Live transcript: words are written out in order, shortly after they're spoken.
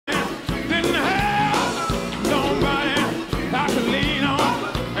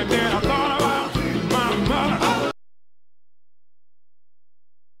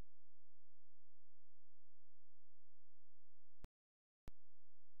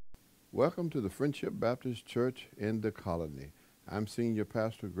Welcome to the Friendship Baptist Church in the Colony. I'm Senior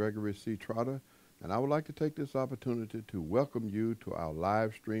Pastor Gregory C. Trotter, and I would like to take this opportunity to welcome you to our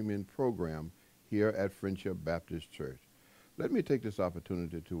live streaming program here at Friendship Baptist Church. Let me take this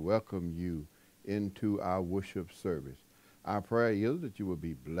opportunity to welcome you into our worship service. Our prayer is that you will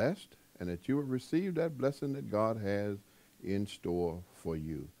be blessed and that you will receive that blessing that God has in store for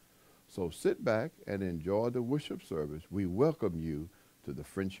you. So sit back and enjoy the worship service. We welcome you to the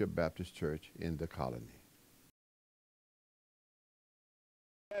Friendship Baptist Church in the Colony.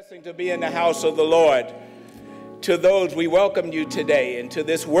 Blessing to be in the house of the Lord. To those, we welcome you today, and to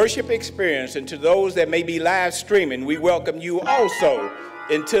this worship experience, and to those that may be live streaming, we welcome you also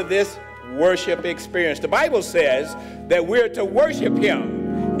into this worship experience. The Bible says that we're to worship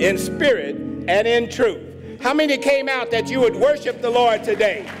Him in spirit and in truth. How many came out that you would worship the Lord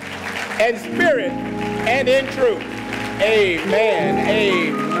today in spirit and in truth? Amen.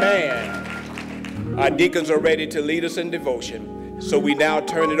 Amen. Our deacons are ready to lead us in devotion, so we now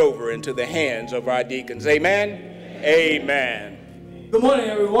turn it over into the hands of our deacons. Amen. Amen. Good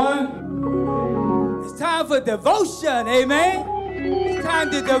morning, everyone. It's time for devotion. Amen. It's time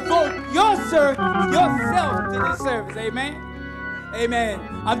to devote yourself to this service. Amen. Amen.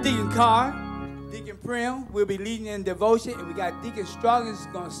 I'm Deacon Carr, Deacon Prim. We'll be leading in devotion, and we got Deacon Strong who's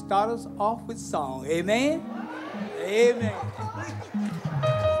going to start us off with song. Amen. Amen.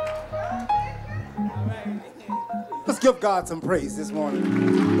 Let's give God some praise this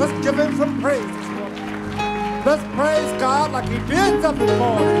morning. Let's give Him some praise this morning. Let's praise God like He did something for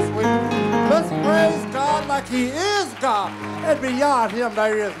us this week. Let's praise God like He is God. And beyond Him,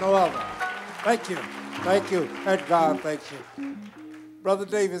 there is no other. Thank you. Thank you. And God, thank you. Brother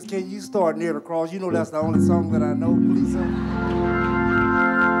Davis, can you start near the cross? You know that's the only song that I know. Please, sir.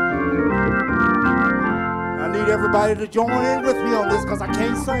 I need everybody to join in with me on this because I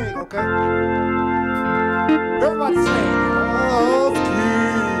can't sing, okay? Everybody sing. Oh,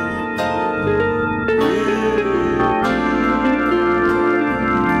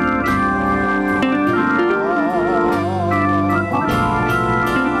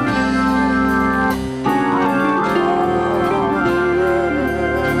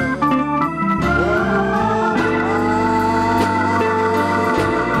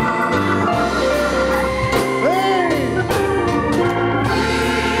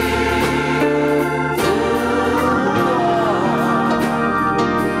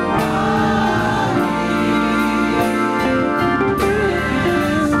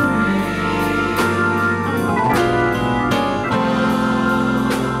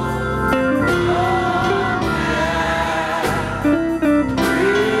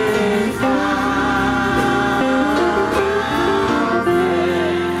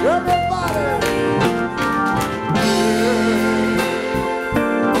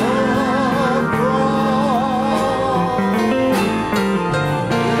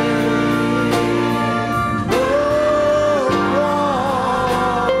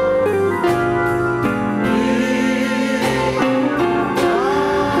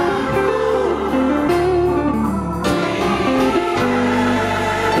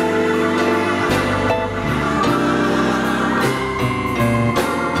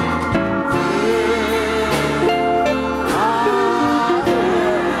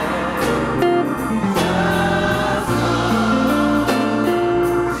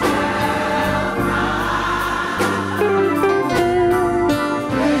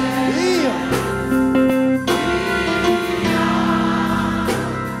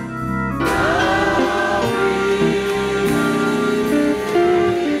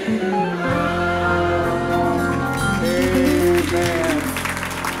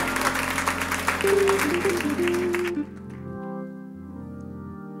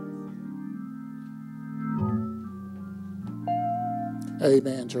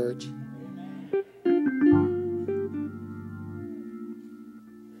 Amen, church.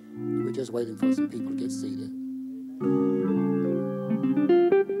 We're just waiting for some people to get seated.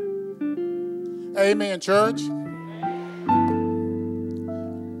 Amen, church.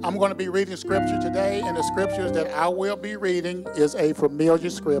 I'm going to be reading scripture today, and the scriptures that I will be reading is a familiar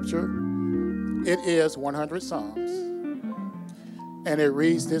scripture. It is 100 Psalms, and it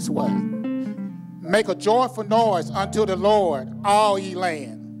reads this way. Make a joyful noise unto the Lord, all ye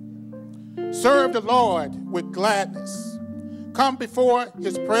land. Serve the Lord with gladness. Come before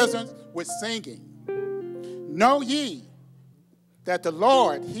His presence with singing. Know ye that the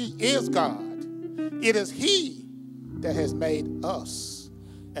Lord, He is God. It is He that has made us,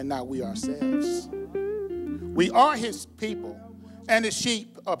 and not we ourselves. We are His people and the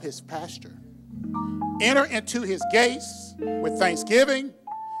sheep of His pasture. Enter into His gates with thanksgiving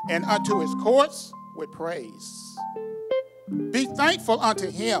and unto his courts with praise. Be thankful unto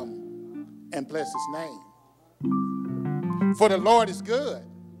him and bless his name. For the Lord is good.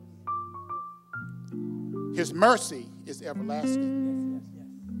 His mercy is everlasting.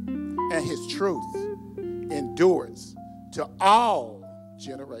 And his truth endures to all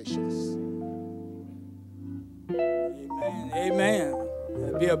generations. Amen. Amen.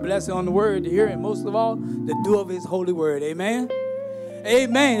 It'll be a blessing on the word to hear it. Most of all, the do of his holy word. Amen.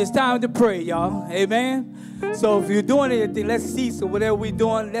 Amen. It's time to pray, y'all. Amen. So if you're doing anything, let's cease or whatever we're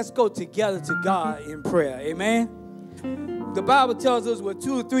doing. Let's go together to God in prayer. Amen. The Bible tells us when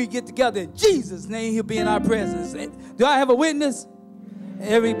 2 or 3 get together in Jesus' name, he'll be in our presence. Do I have a witness?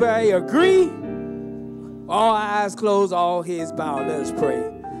 Everybody agree? All eyes closed, all heads bowed. Let us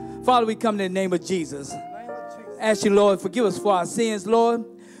pray. Father, we come in the name of Jesus. Ask you, Lord, forgive us for our sins, Lord.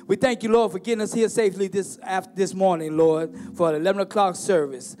 We thank you, Lord, for getting us here safely this morning, Lord, for the 11 o'clock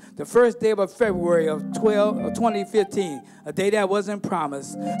service. The first day of February of 2015, a day that wasn't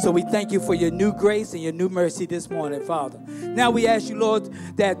promised. So we thank you for your new grace and your new mercy this morning, Father. Now we ask you, Lord,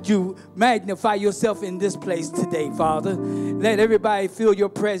 that you magnify yourself in this place today, Father. Let everybody feel your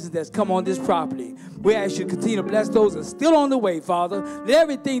presence that's come on this property. We ask you to continue to bless those that are still on the way, Father. Let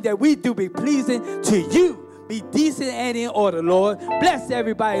everything that we do be pleasing to you. Be decent and in order, Lord. Bless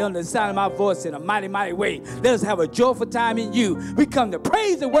everybody under the sound of my voice in a mighty, mighty way. Let us have a joyful time in you. We come to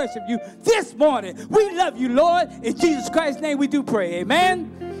praise and worship you this morning. We love you, Lord. In Jesus Christ's name we do pray.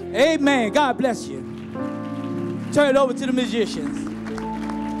 Amen. Amen. God bless you. Turn it over to the musicians.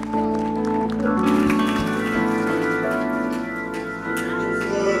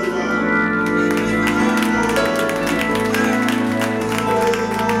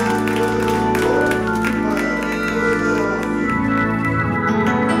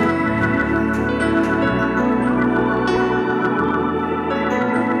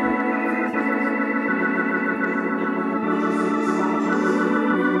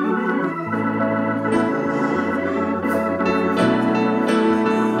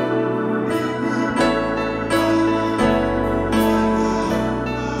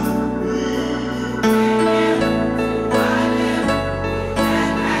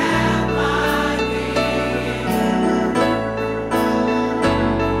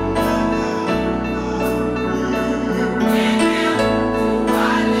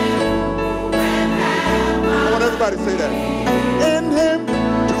 Say that. In him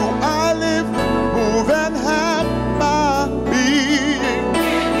do I live, move, and have my being.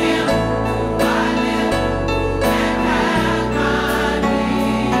 In him do I live, move, and have my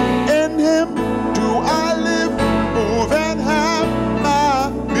being. In him do I live, move, and have my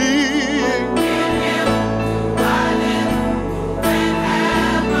being. In him do I live, move, and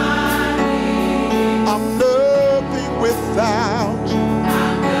have my being. I'm nothing without you.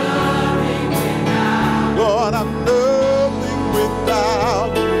 I'm nothing without you. Lord, I'm nothing.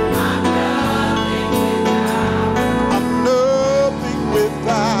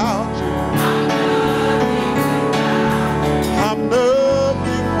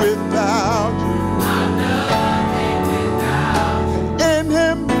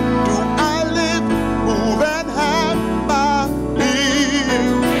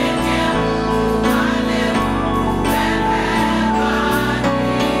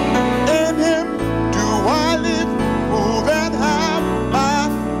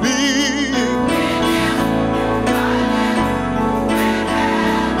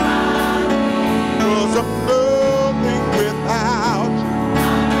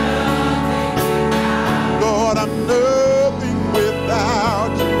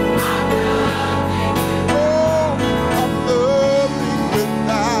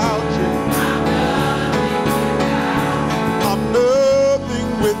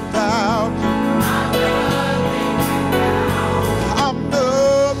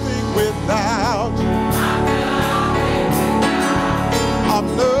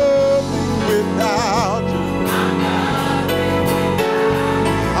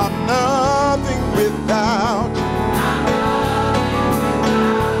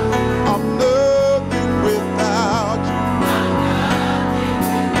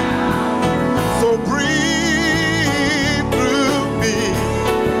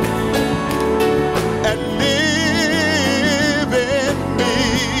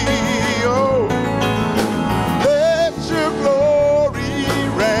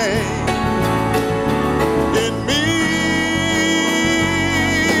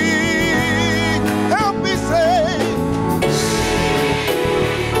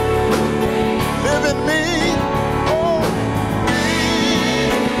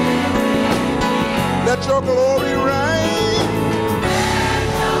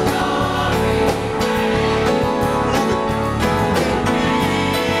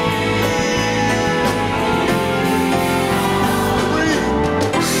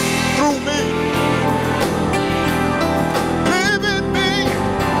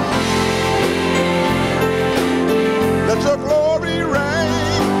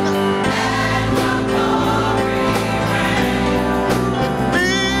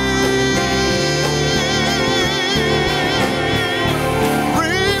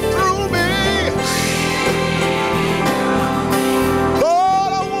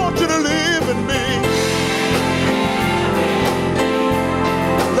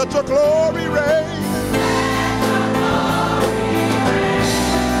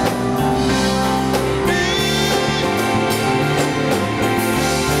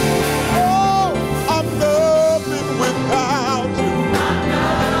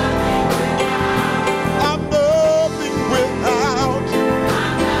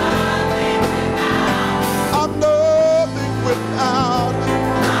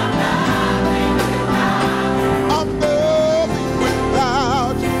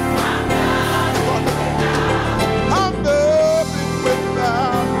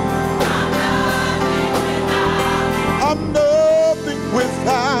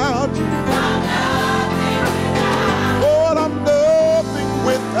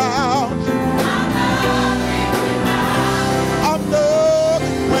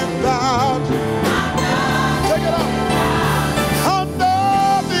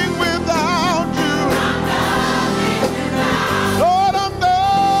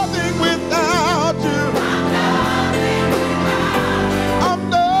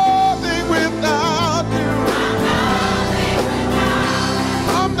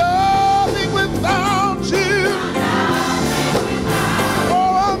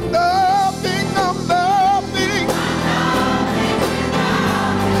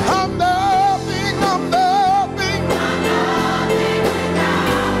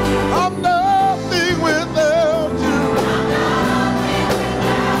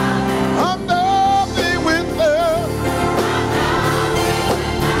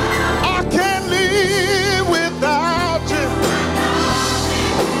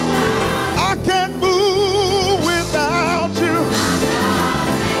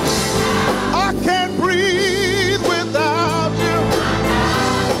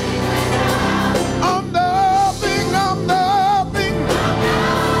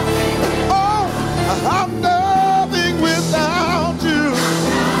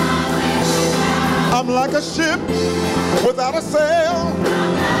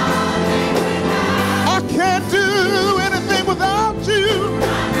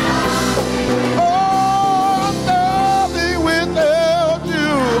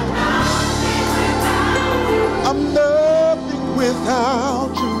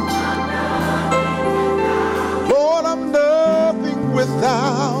 without you. Lord, I'm nothing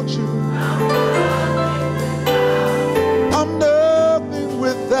without you. I'm nothing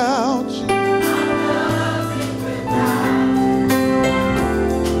without you.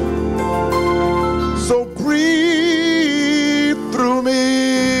 So breathe through me.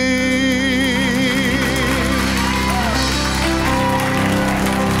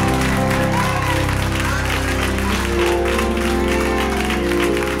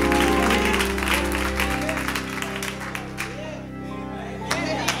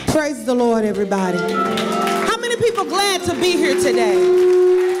 Praise the Lord, everybody. How many people glad to be here today?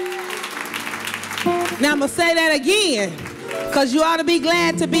 Now I'm going to say that again, because you ought to be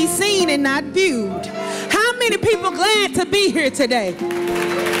glad to be seen and not viewed. How many people glad to be here today?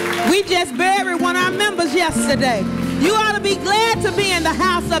 We just buried one of our members yesterday. You ought to be glad to be in the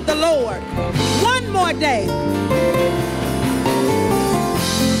house of the Lord. One more day.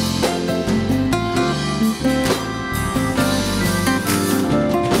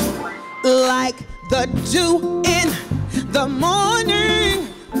 Like the dew in the morning,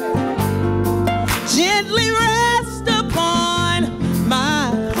 gently rest upon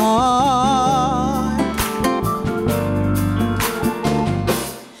my heart.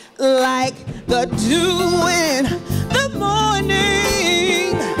 Like the dew in the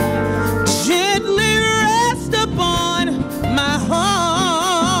morning, gently rest upon my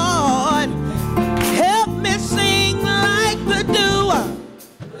heart. Help me sing like the dew.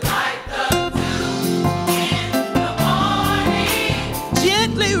 Like the dew in the morning,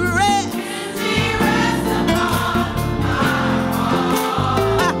 gently rest upon my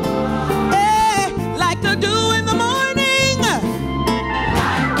heart. Hey, like the dew in the morning.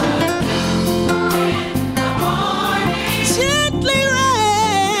 Like the dew in the morning, gently rest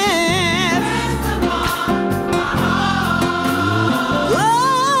upon my heart.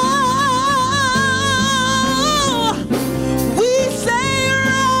 Oh, we say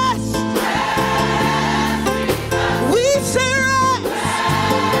rest. We say rest.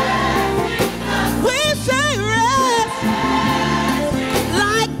 We say rest.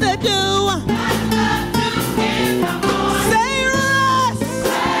 Like the dew. Say rest.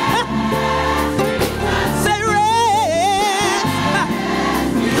 Say rest.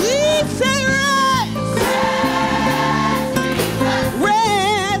 We say rest.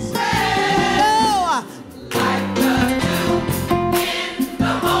 Rest. Oh.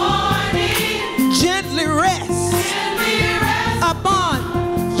 Gently rest upon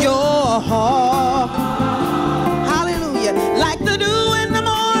your heart. Hallelujah. Like the dew in the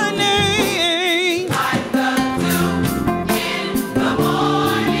morning. Like the dew in the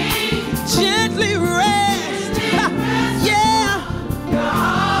morning. Gently rest. Yeah.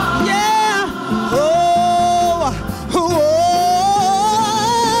 Yeah. Oh. Oh.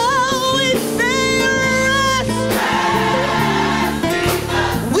 We say rest.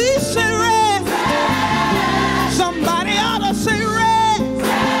 We say rest. Somebody ought to say rest.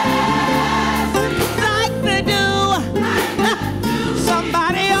 Like the dew.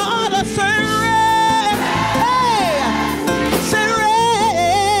 Somebody ought to say rest. Hey, say rest.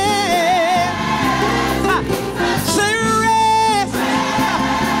 Say rest.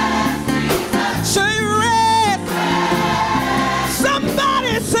 Say rest.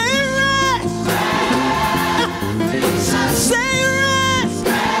 Somebody say rest. Say rest.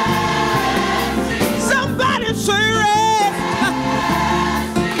 Somebody say rest.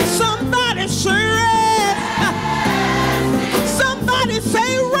 Somebody say rest. Somebody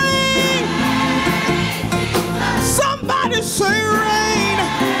say rain. Somebody say rain.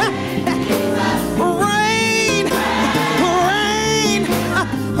 Rain. Rain.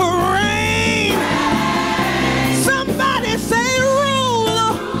 Rain. Somebody say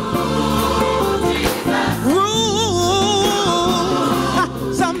rule. Rule.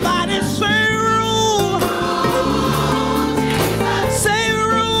 Somebody say rule. Say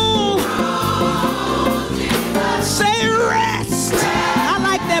rule. Say rest. I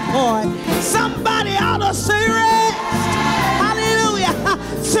like that part. Somebody ought to say rest. Hallelujah.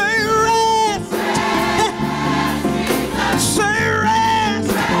 Say rest. Say rest.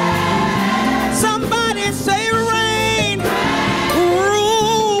 Somebody say rain.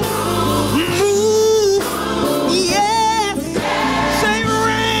 Rule. Move. Yes. Say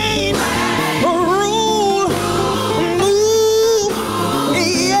rain. Rule. Move.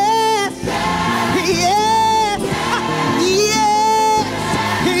 Yes. Yes. Yes.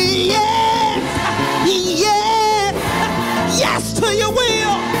 Yes. Yes.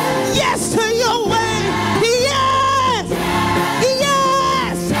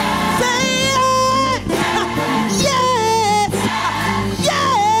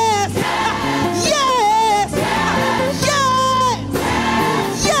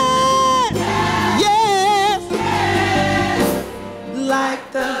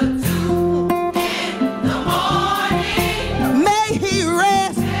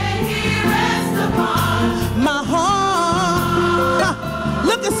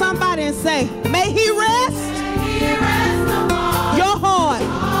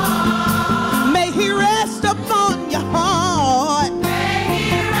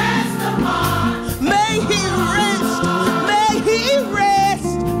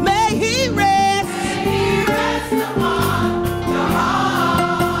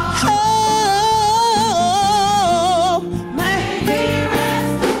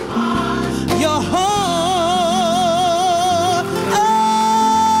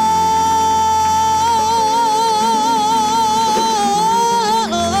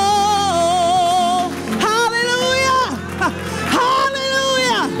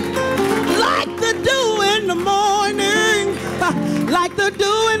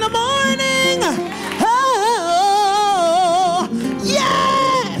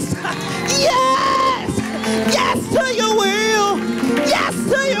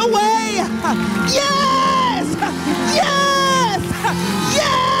 Yes! Yes!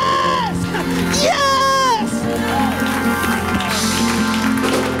 Yes! Yes!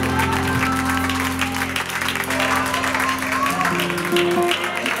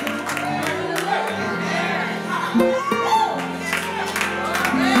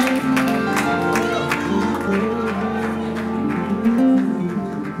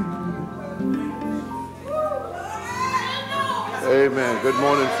 Amen. Good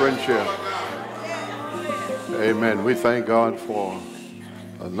morning, friendship. Amen. We thank God for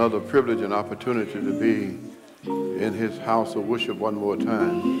another privilege and opportunity to be in his house of worship one more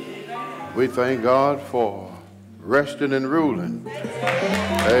time. We thank God for resting and ruling.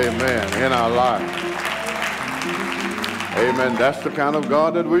 Amen. In our lives. Amen. That's the kind of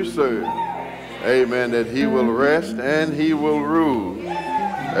God that we serve. Amen. That he will rest and he will rule.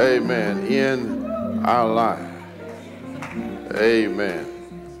 Amen. In our lives. Amen.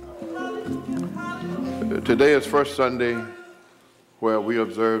 Today is first Sunday where we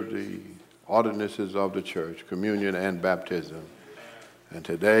observe the ordinances of the church, communion and baptism. And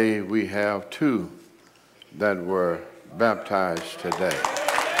today we have two that were baptized today.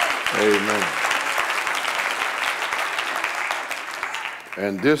 Amen.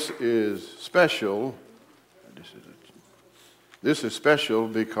 And this is special. This is special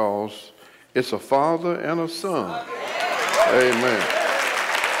because it's a father and a son. Amen.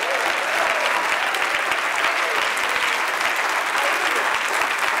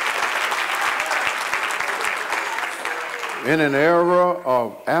 In an era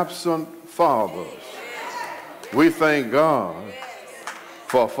of absent fathers, we thank God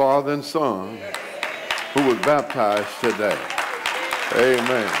for a father and son who was baptized today.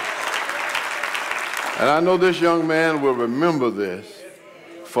 Amen. And I know this young man will remember this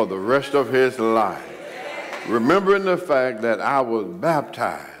for the rest of his life. Remembering the fact that I was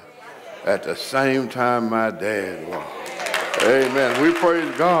baptized at the same time my dad was. Amen. We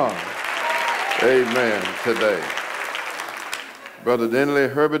praise God. Amen. Today. Brother Denley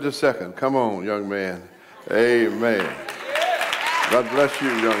Herbert II. Come on, young man. Amen. God bless you,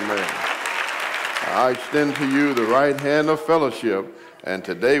 young man. I extend to you the right hand of fellowship, and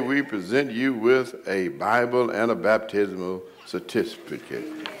today we present you with a Bible and a baptismal certificate.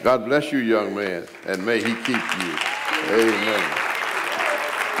 God bless you, young man, and may he keep you. Amen.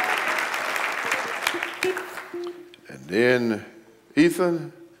 And then,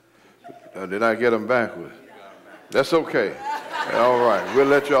 Ethan, did I get him backwards? That's okay. All right, we'll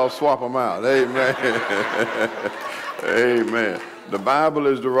let y'all swap them out. Amen. Amen. The Bible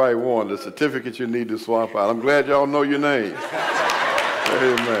is the right one. The certificate you need to swap out. I'm glad y'all know your name.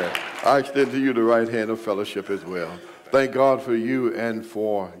 Amen. I extend to you the right hand of fellowship as well. Thank God for you and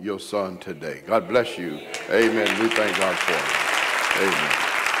for your son today. God bless you. Amen. We thank God for it. Amen.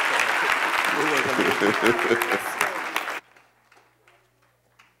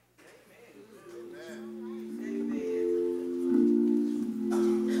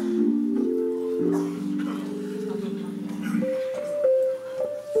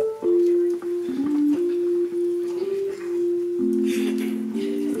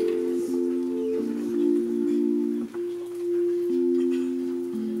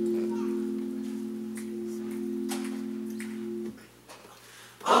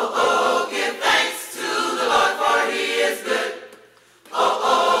 Oh, give thanks to the Lord for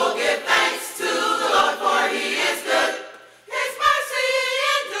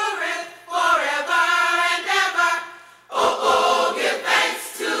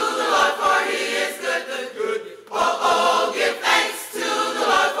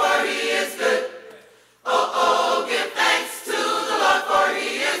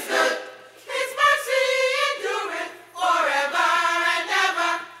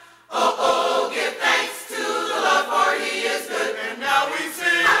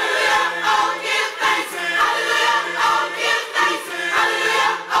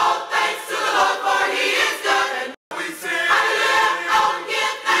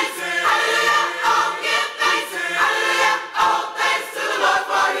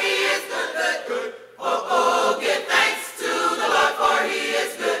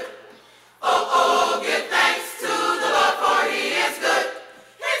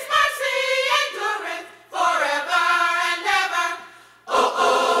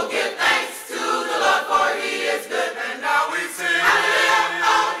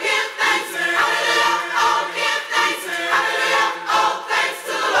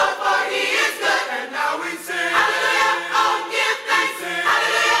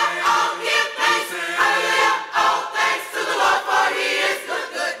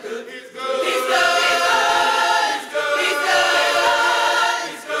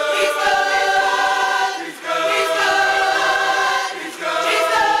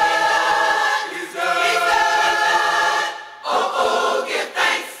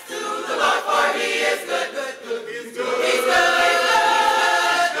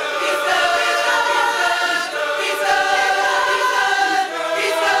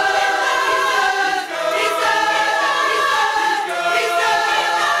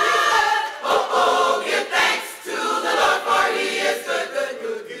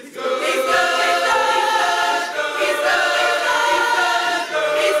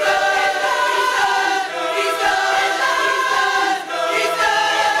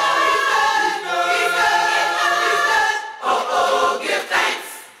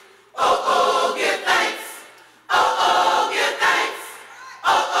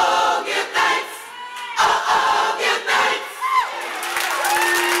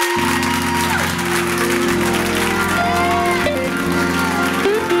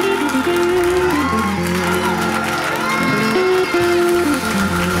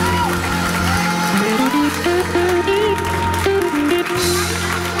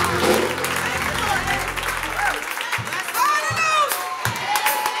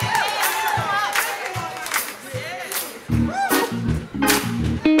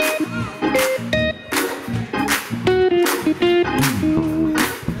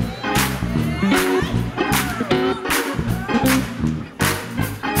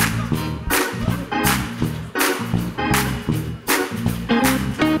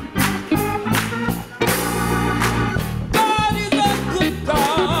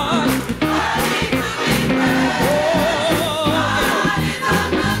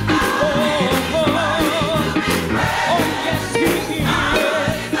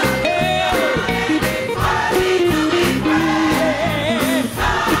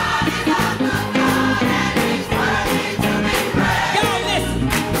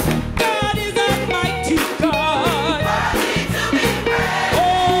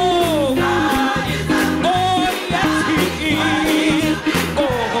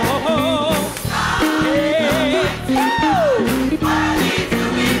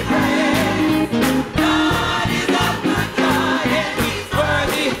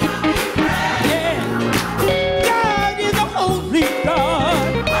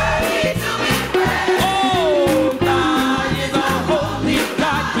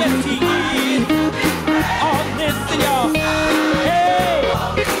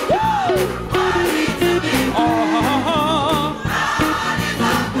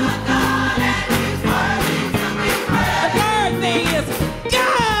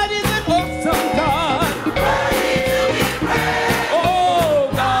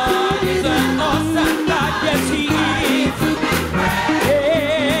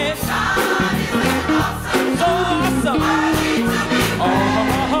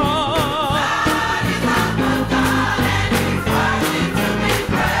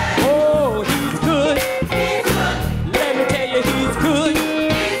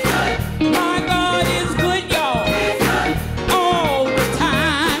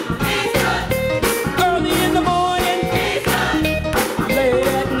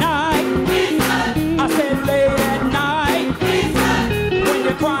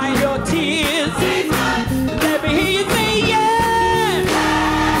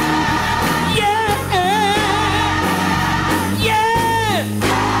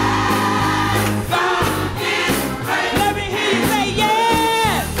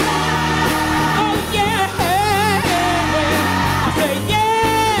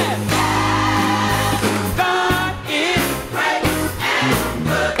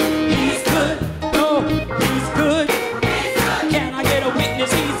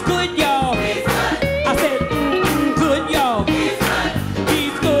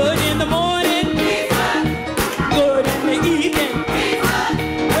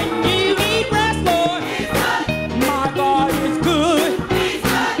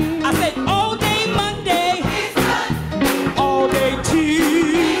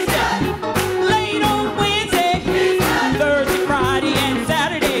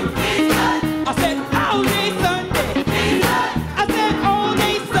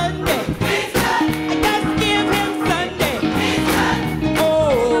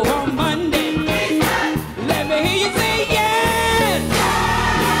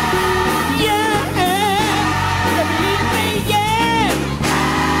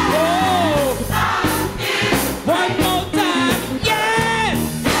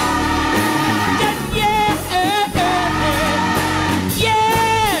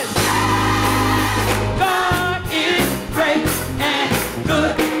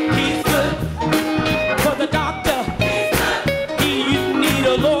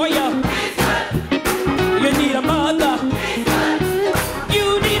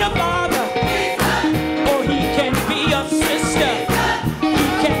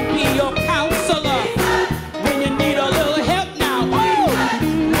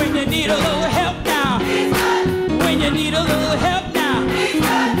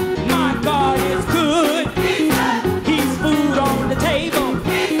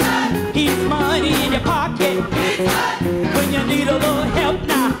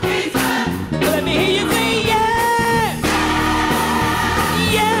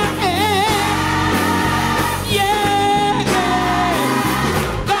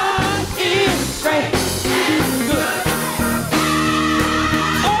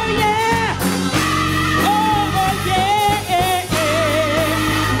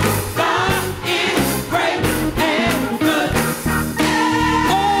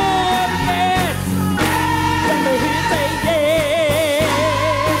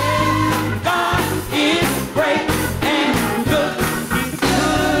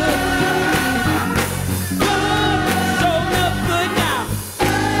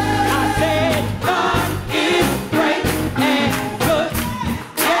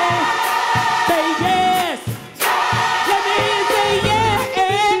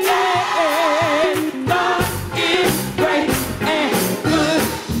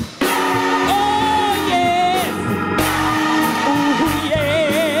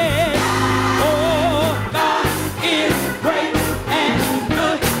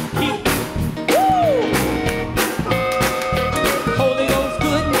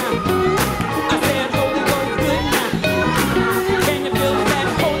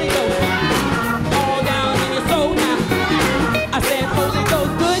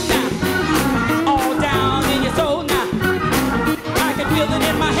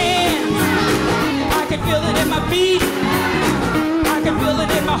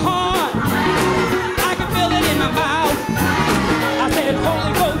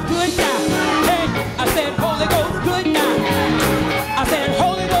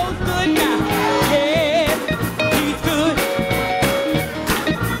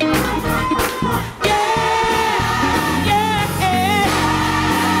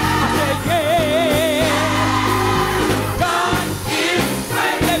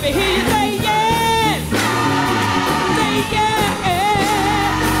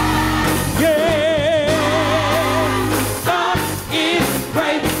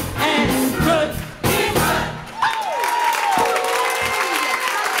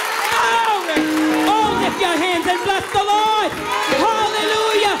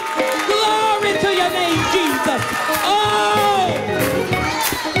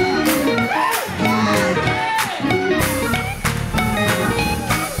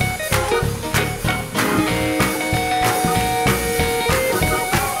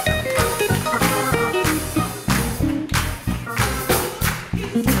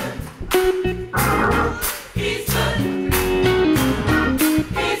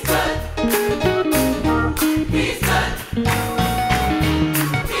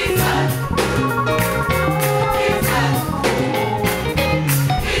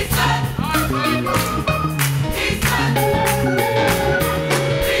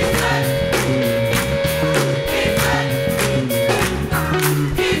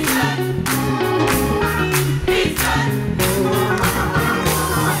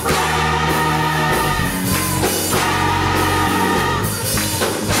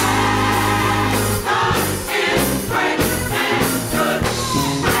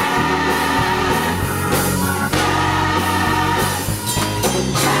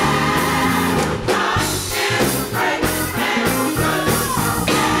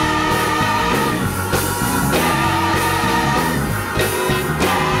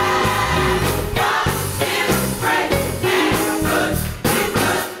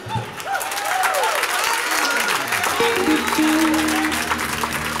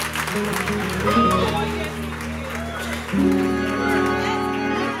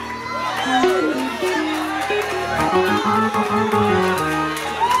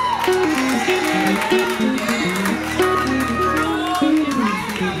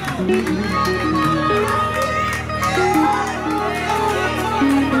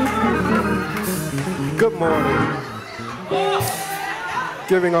Good morning.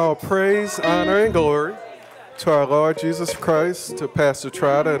 Giving all praise, honor, and glory to our Lord Jesus Christ, to Pastor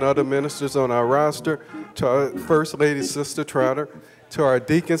Trotter and other ministers on our roster, to our First Lady, Sister Trotter, to our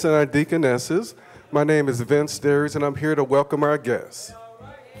deacons and our deaconesses. My name is Vince Derries, and I'm here to welcome our guests.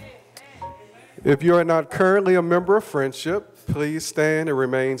 If you are not currently a member of Friendship, please stand and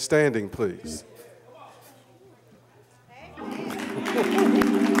remain standing, please.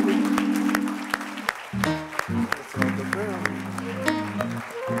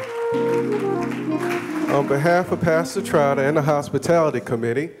 On behalf of Pastor Trotter and the Hospitality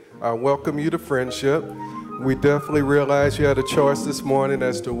Committee, I welcome you to Friendship. We definitely realize you had a choice this morning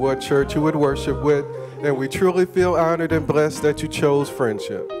as to what church you would worship with, and we truly feel honored and blessed that you chose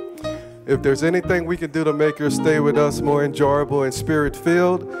Friendship. If there's anything we can do to make your stay with us more enjoyable and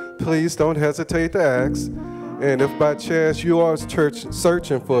spirit-filled, please don't hesitate to ask. And if by chance you are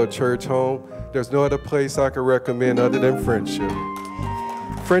searching for a church home, there's no other place I can recommend other than Friendship.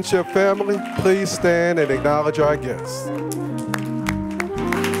 Friendship family, please stand and acknowledge our guests.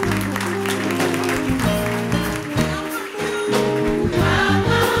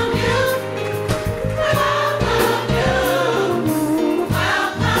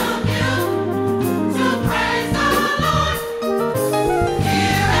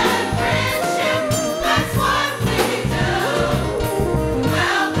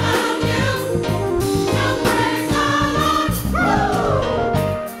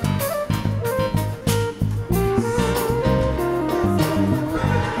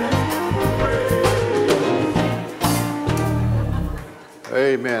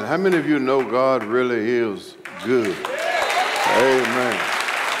 Amen. How many of you know God really is good? Amen.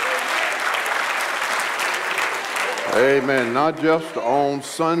 Amen. Not just on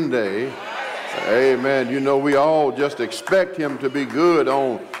Sunday. Amen. You know, we all just expect him to be good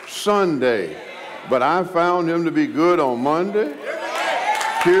on Sunday. But I found him to be good on Monday,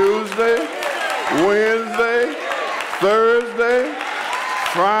 Tuesday, Wednesday, Thursday,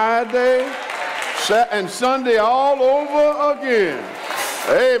 Friday, and Sunday all over again.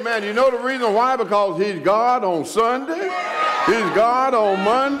 Amen. You know the reason why? Because he's God on Sunday, he's God on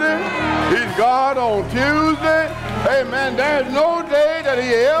Monday, he's God on Tuesday. Amen. There's no day that he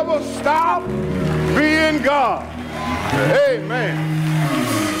ever stopped being God. Amen.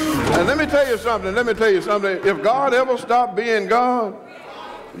 And let me tell you something. If God ever stopped being God,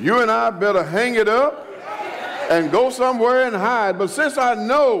 you and I better hang it up and go somewhere and hide. But since I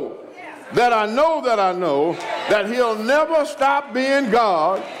know that he'll never stop being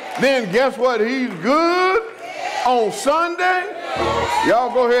God, then guess what? He's good on Sunday.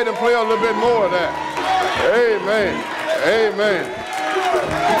 Y'all go ahead and play a little bit more of that. Amen. Amen.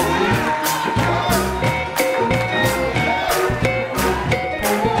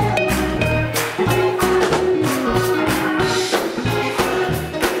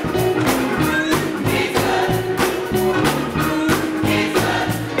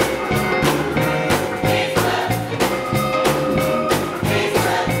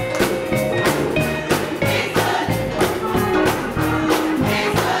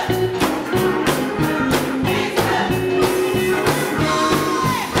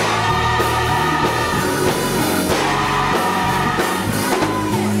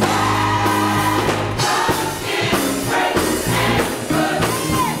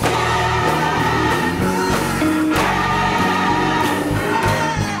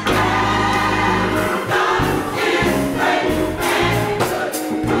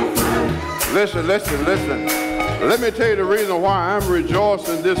 Listen. Let me tell you the reason why I'm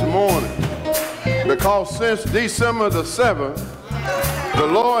rejoicing this morning. Because since December the 7th, the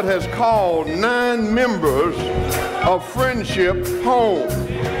Lord has called 9 members of Friendship home.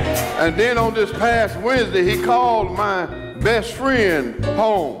 And then on this past Wednesday, he called my best friend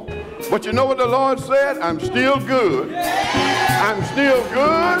home. But you know what the Lord said? I'm still good. I'm still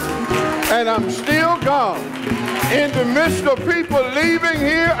good, and I'm still God. In the midst of people leaving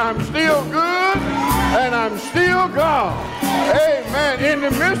here, I'm still good, and I'm still God. Amen. In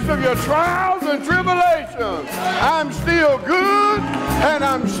the midst of your trials and tribulations, I'm still good, and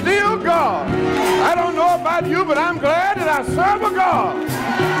I'm still God. I don't know about you, but I'm glad that I serve a God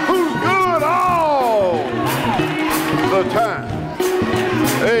who's good all the time.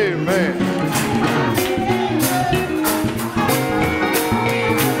 Amen.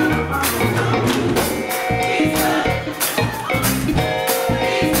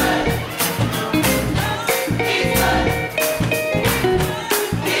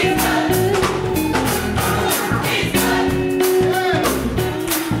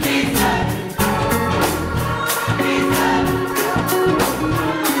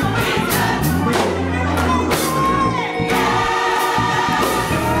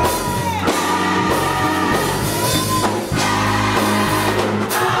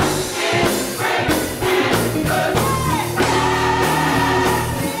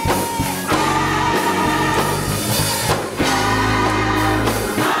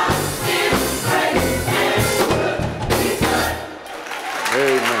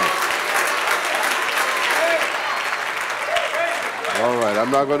 right.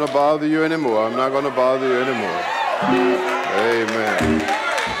 I'm not going to bother you anymore. I'm not going to bother you anymore. Amen.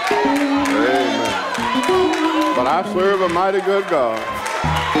 Amen. But I serve a mighty good God.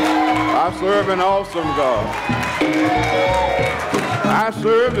 I serve an awesome God. I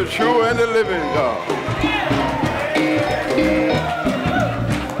serve the true and the living God.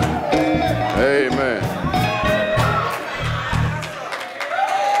 Amen.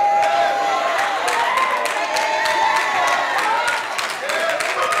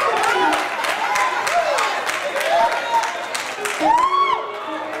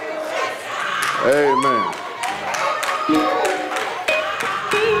 Amen.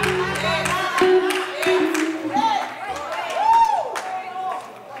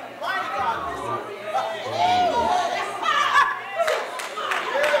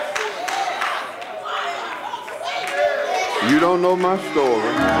 You don't know my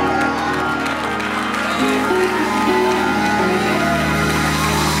story.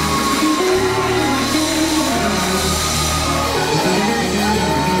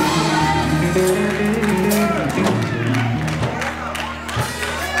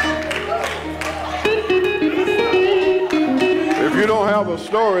 If you don't have a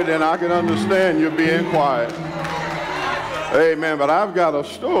story, then I can understand you being quiet. Amen. But I've got a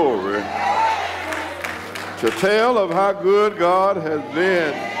story to tell of how good God has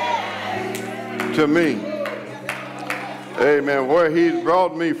been to me. Amen. Where he's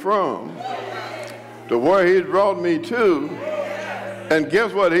brought me from to where he's brought me to. And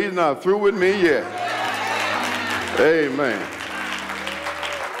guess what? He's not through with me yet. Amen.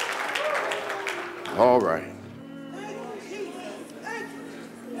 All right.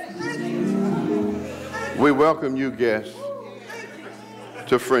 We welcome you guests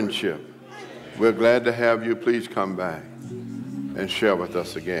to Friendship. We're glad to have you. Please come back and share with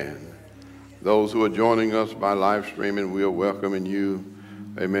us again. Those who are joining us by live streaming, we are welcoming you,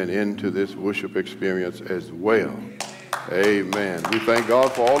 amen, into this worship experience as well. Amen. We thank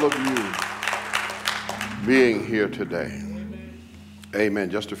God for all of you being here today. Amen.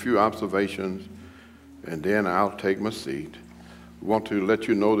 Just a few observations, and then I'll take my seat. We want to let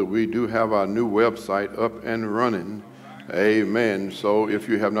you know that we do have our new website up and running. Amen. So if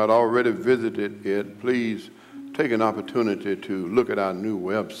you have not already visited it, please take an opportunity to look at our new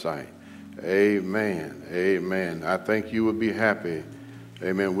website. Amen. Amen. I think you will be happy,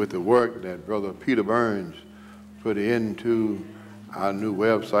 amen, with the work that Brother Peter Burns put into our new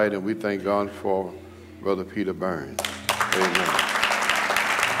website, and we thank God for Brother Peter Burns. Amen.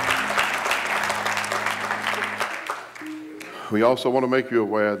 We also want to make you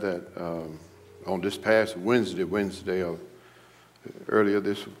aware that on this past Wednesday of earlier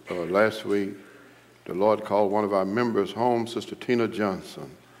this last week, the Lord called one of our members home, Sister Tina Johnson.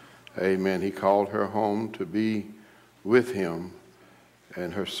 Amen. He called her home to be with him,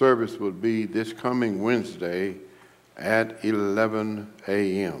 and her service will be this coming Wednesday at 11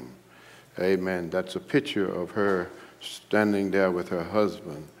 a.m. Amen. That's a picture of her standing there with her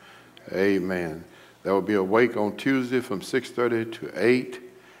husband. Amen. There will be a wake on Tuesday from 6:30 to 8,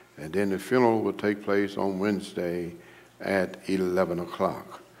 and then the funeral will take place on Wednesday at 11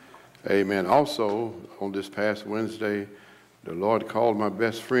 o'clock. Amen. Also, on this past Wednesday, the Lord called my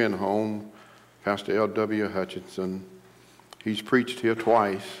best friend home, Pastor L.W. Hutchinson. He's preached here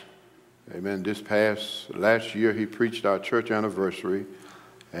twice. Amen. Last year, he preached our church anniversary,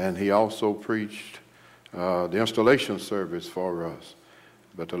 and he also preached the installation service for us.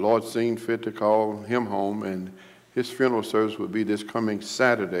 But the Lord seen fit to call him home, and his funeral service will be this coming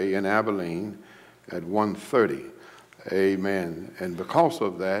Saturday in Abilene at 1:30. Amen. And because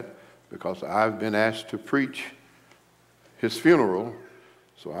of that, because I've been asked to preach his funeral,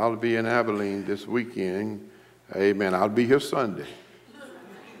 so I'll be in Abilene this weekend. Amen. I'll be here Sunday.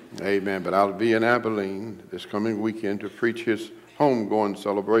 Amen. But I'll be in Abilene this coming weekend to preach his homegoing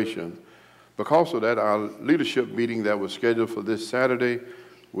celebration. Because of that, our leadership meeting that was scheduled for this Saturday,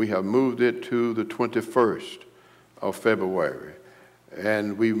 we have moved it to the 21st of February.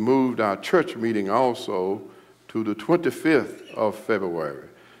 And we moved our church meeting also to the 25th of February.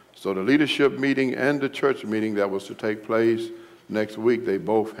 So the leadership meeting and the church meeting that was to take place next week, they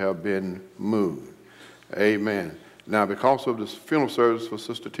both have been moved. Amen. Now, because of this funeral service for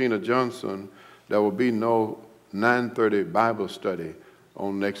Sister Tina Johnson, there will be no 9:30 Bible study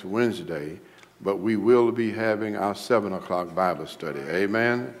on next Wednesday, but we will be having our 7 o'clock Bible study.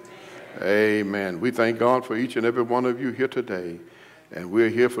 Amen. Amen. We thank God for each and every one of you here today, and we're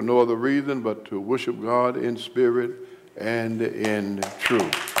here for no other reason but to worship God in spirit and in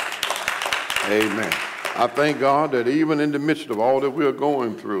truth. Amen. I thank God that even in the midst of all that we're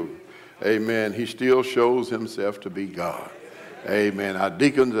going through, amen, he still shows himself to be God. Amen. Our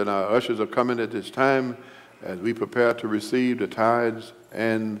deacons and our ushers are coming at this time as we prepare to receive the tithes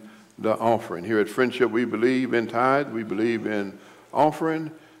and the offering. Here at Friendship, we believe in tithe. We believe in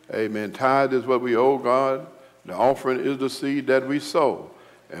offering. Amen. Tithe is what we owe God. The offering is the seed that we sow.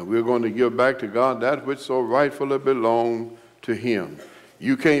 And we're going to give back to God that which so rightfully belongs to him.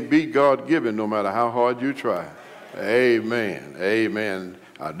 You can't beat God giving no matter how hard you try. Amen. Amen.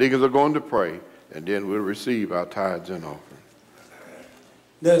 Our deacons are going to pray, and then we'll receive our tithes and offering.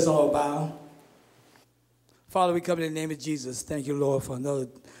 Let us all bow. Father, we come in the name of Jesus. Thank you, Lord, for another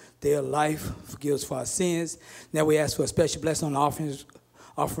day of life. Forgive us for our sins. Now we ask for a special blessing on the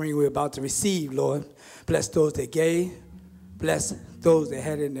offering we're about to receive, Lord. Bless those that gave. Bless those that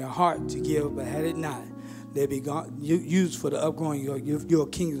had it in their heart to give but had it not. They be used for the upgrowing of your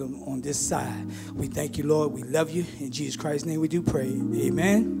kingdom on this side. We thank you, Lord. We love you. In Jesus Christ's name we do pray.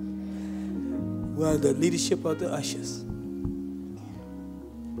 Amen. Well, the leadership of the ushers.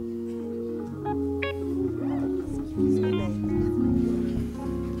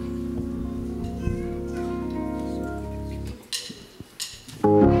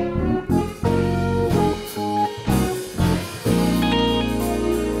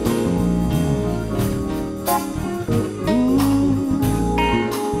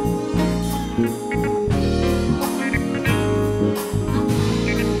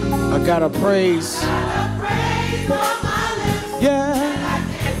 Gotta praise. Yeah,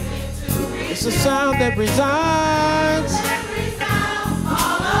 it's a sound that resides.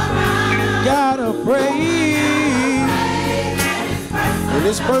 Gotta praise, and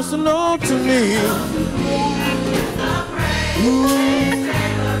it's personal to me.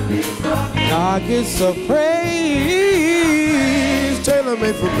 God gets a praise,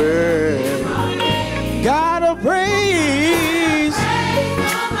 tailor-made for me. Gotta praise.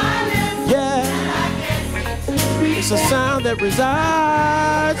 Yeah, it's a sound that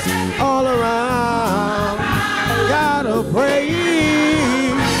resides all around. Gotta praise,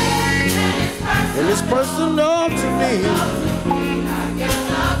 and it's personal to me.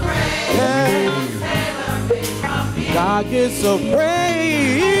 Yeah, God gets a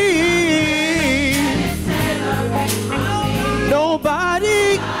praise.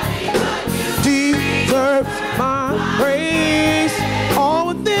 Nobody deserves my praise. All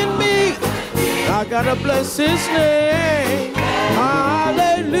within me, I gotta bless his name.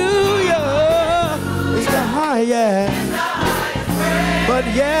 Hallelujah. It's the highest, but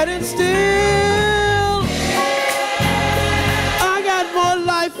yet and still, I got more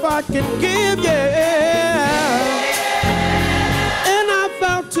life I can give, yeah. And I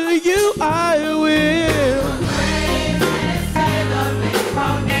vow to you I will.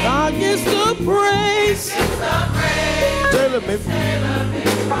 God gets the praise. Tailor me.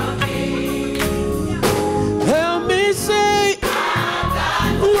 Help me say,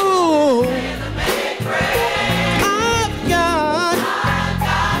 ooh, I've got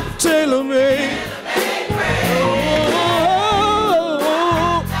tailor-made.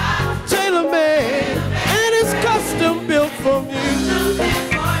 Oh, tailor-made, and it's custom built for you.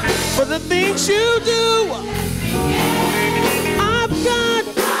 For the things you do, I've got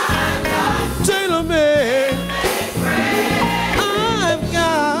tailor-made. I've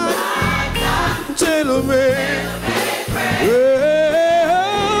got tailor-made.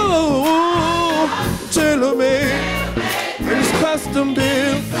 Oh, tailor-made, and it's custom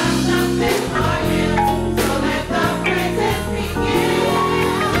built.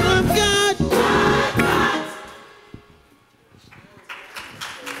 I've got.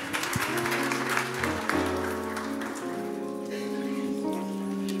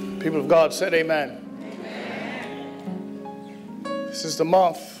 People of God said amen. This is the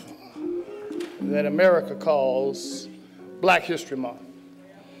month that America calls Black History Month.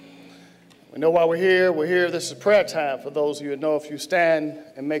 We know why we're here. We're here. This is prayer time for those of you who know if you stand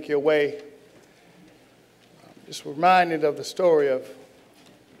and make your way. Just reminded of the story of,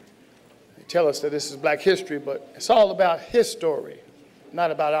 they tell us that this is Black history, but it's all about his story, not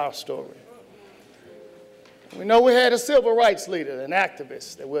about our story. We know we had a civil rights leader, an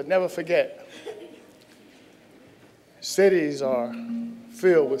activist that we'll never forget. Cities are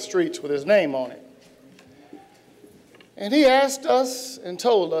filled with streets with his name on it. And he asked us and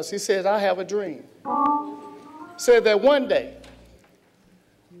told us, he said, I have a dream. Said that one day,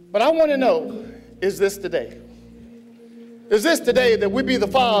 but I want to know, is this the day? Is this the day that we be the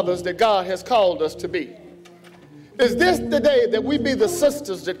fathers that God has called us to be? Is this the day that we be the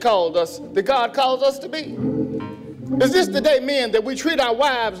sisters that God calls us to be? Is this the day, men, that we treat our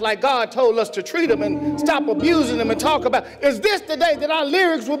wives like God told us to treat them and stop abusing them and talk about? Is this the day that our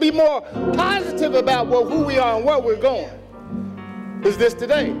lyrics will be more positive about who we are and where we're going? is this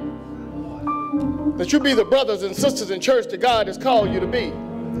today. That you be the brothers and sisters in church that God has called you to be.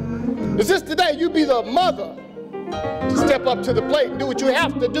 Is this today you be the mother to step up to the plate and do what you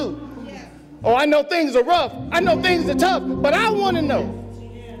have to do? Oh, I know things are rough. I know things are tough. But I want to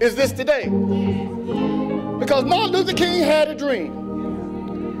know, is this today? Because Martin Luther King had a dream.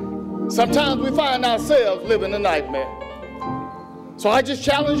 Sometimes we find ourselves living a nightmare. So I just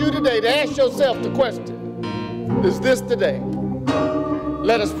challenge you today to ask yourself the question, is this today?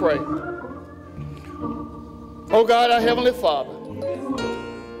 Let us pray. Oh God, our Heavenly Father,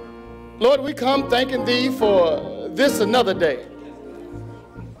 Lord, we come thanking Thee for this another day.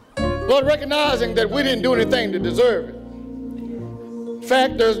 Lord, recognizing that we didn't do anything to deserve it. In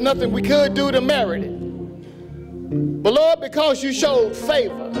fact, there's nothing we could do to merit it. But Lord, because You showed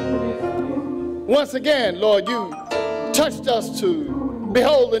favor, once again, Lord, You touched us to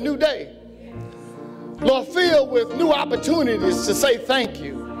behold a new day. Lord, filled with new opportunities to say thank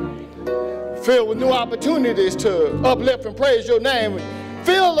You. Filled with new opportunities to uplift and praise Your name.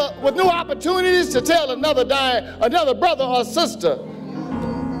 Filled with new opportunities to tell another brother or sister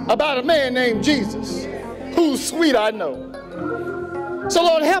about a man named Jesus, who's sweet I know. So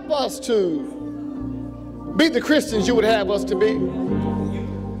Lord, help us to be the Christians You would have us to be.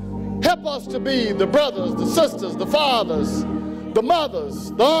 Help us to be the brothers, the sisters, the fathers, the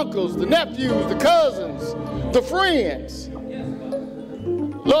mothers, the uncles, the nephews, the cousins, the friends,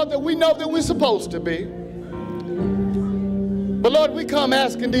 Lord, that we know that we're supposed to be. But Lord, we come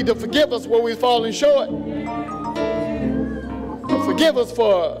asking Thee to forgive us where we've fallen short. Forgive us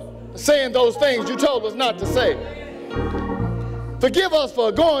for saying those things You told us not to say. Forgive us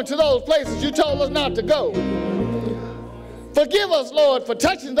for going to those places You told us not to go. Forgive us, Lord, for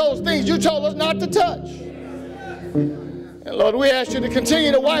touching those things You told us not to touch. And Lord, we ask You to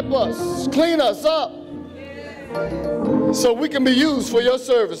continue to wipe us, clean us up, so we can be used for Your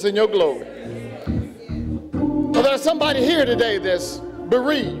service and Your glory. Well, there's somebody here today that's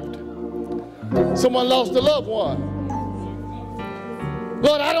bereaved. Someone lost a loved one.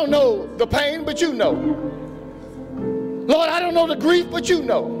 Lord, I don't know the pain, but You know. Lord, I don't know the grief, but You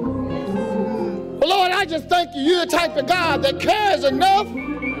know. But Lord, I just thank You. You're the type of God that cares enough,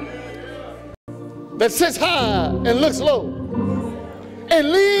 that sits high and looks low,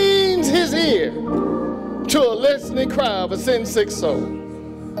 and leans His ear to a listening cry of a sin-sick soul.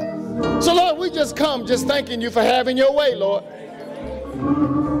 So Lord, we just come just thanking You for having Your way, Lord.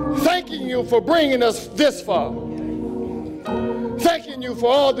 Thanking You for bringing us this far. Thanking You for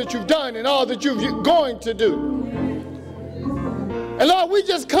all that You've done and all that You're going to do. And Lord, we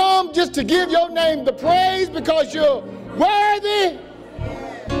just come just to give Your name the praise because You're worthy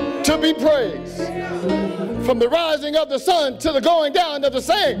to be praised. From the rising of the sun to the going down of the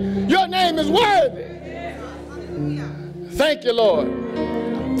same, Your name is worthy. Thank You, Lord,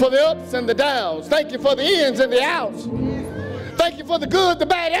 for the ups and the downs. Thank You for the ins and the outs. Thank You for the good, the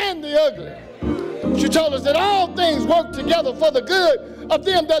bad, and the ugly. You told us that all things work together for the good of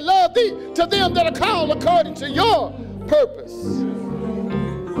them that love Thee, to them that are called according to Your purpose.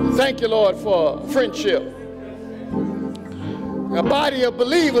 Thank You, Lord, for friendship. A body of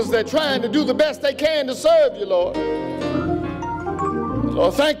believers that are trying to do the best they can to serve You, Lord.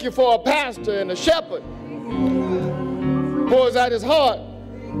 Lord, thank You for a pastor and a shepherd. Pours out his heart,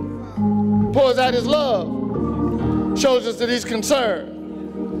 pours out his love, shows us that he's concerned.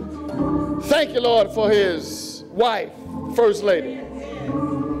 Thank You, Lord, for his wife, First Lady.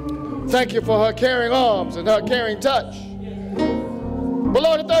 Thank You for her caring arms and her caring touch. But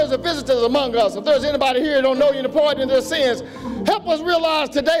Lord, if there's a visitors among us, if there's anybody here who don't know You and the pardon of their sins, help us realize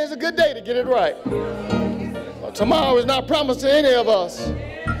today is a good day to get it right. Well, tomorrow is not promised to any of us.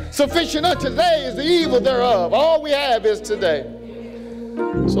 Sufficient unto today is the evil thereof. All we have is today.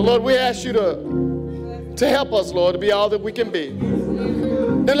 So Lord, we ask You to help us, Lord, to be all that we can be.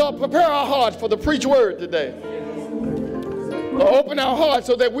 And Lord, prepare our hearts for the preached word today. Lord, open our hearts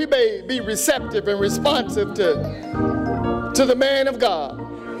so that we may be receptive and responsive to the man of God.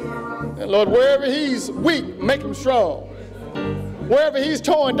 And Lord, wherever he's weak, make him strong. Wherever he's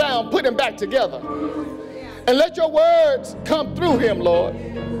torn down, put him back together. And let Your words come through him, Lord,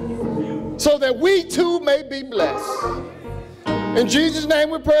 so that we too may be blessed. In Jesus' name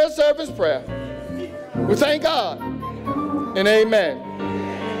we pray a service prayer. We thank God and amen.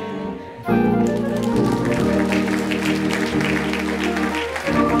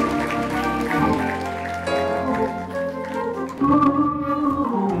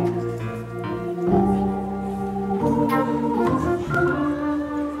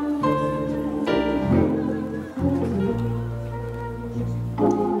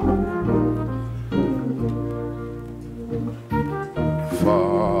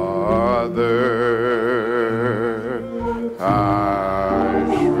 Father, I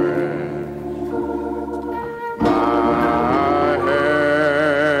stretch my hand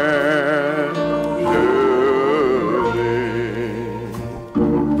to thee.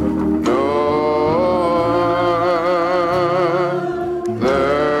 No other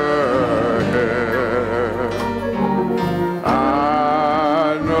I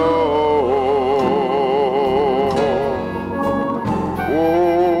know.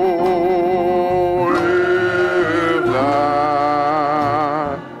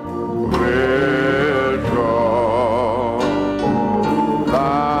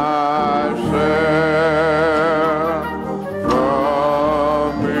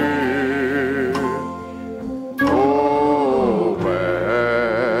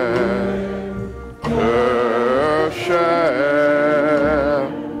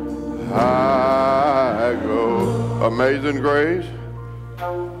 Amazing grace,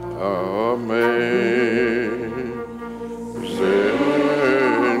 amazing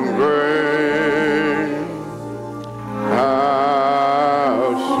grace, how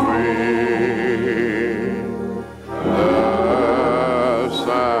sweet the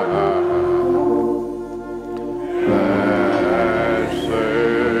sound that saved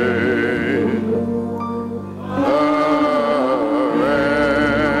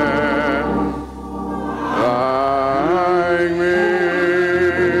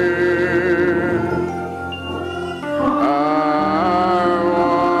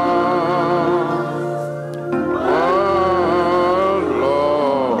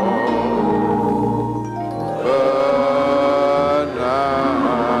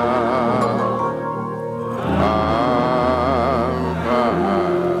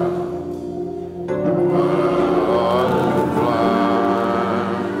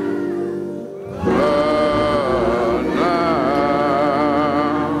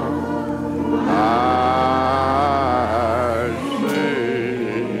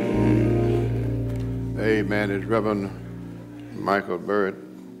As Reverend Michael Barrett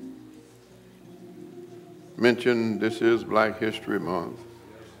mentioned, this is Black History Month.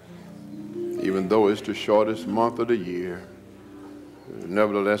 Even though it's the shortest month of the year,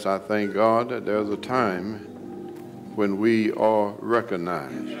 nevertheless, I thank God that there's a time when we are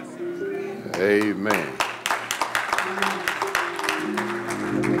recognized. Amen.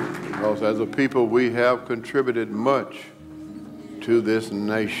 Because as a people, we have contributed much to this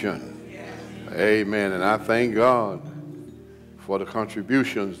nation. Amen. And I thank God for the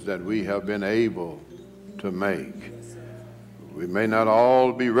contributions that we have been able to make. We may not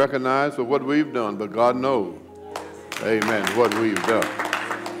all be recognized for what we've done, but God knows, amen, what we've done.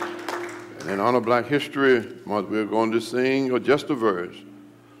 And in honor of Black History Month, we're going to sing just a verse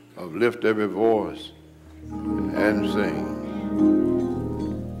of Lift Every Voice and Sing.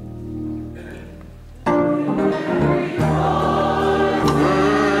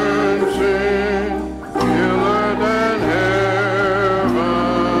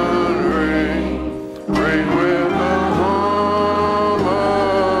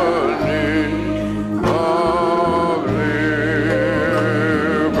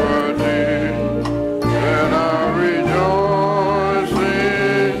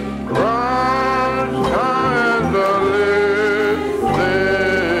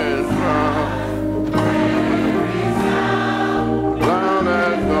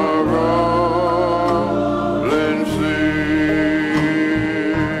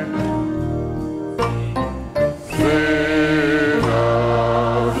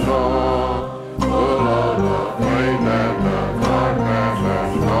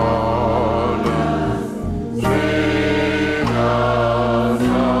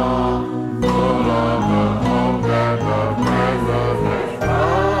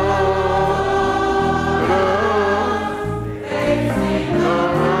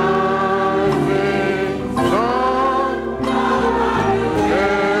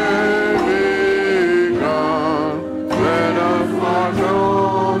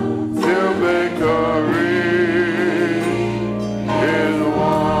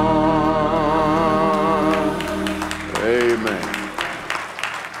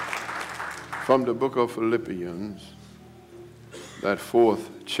 From the book of Philippians, that 4th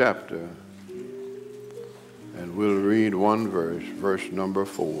chapter, and we'll read one verse, verse number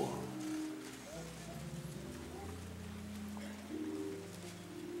 4.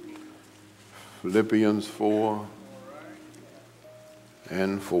 Philippians 4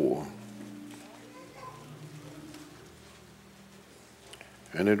 and 4.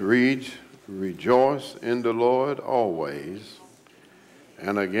 And it reads, "Rejoice in the Lord always.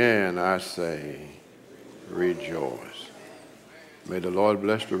 And again I say, rejoice." May the Lord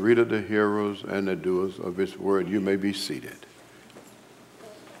bless the reader, the hearers, and the doers of his word. You may be seated.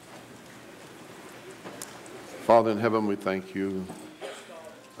 Father in heaven, we thank you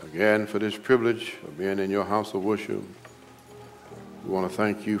again for this privilege of being in your house of worship. We want to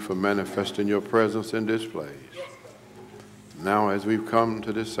thank you for manifesting your presence in this place. Now, as we've come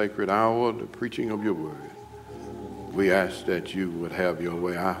to this sacred hour, the preaching of your word, we ask that you would have your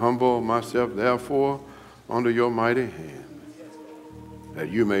way. I humble myself, therefore, under your mighty hand, that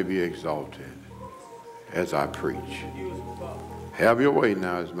you may be exalted as I preach. Have your way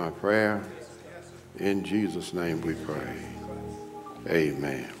now is my prayer. In Jesus' name we pray.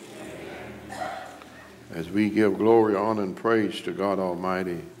 Amen. As we give glory, honor, and praise to God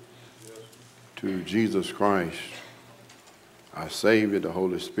Almighty, to Jesus Christ, our Savior, the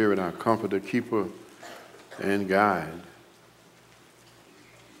Holy Spirit, our comforter, keeper, and guide,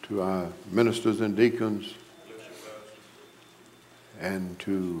 to our ministers and deacons, and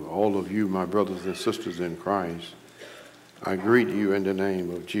to all of you, my brothers and sisters in Christ, I greet you in the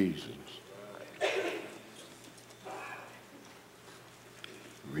name of Jesus.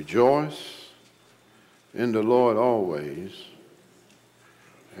 Rejoice in the Lord always,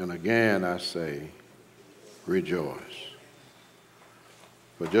 and again I say, rejoice.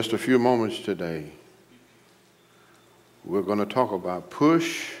 For just a few moments today, we're going to talk about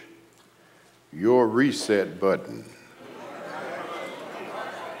push your reset button.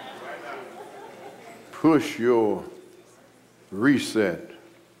 Push your reset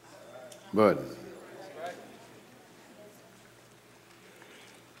button.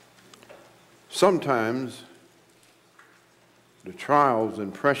 Sometimes the trials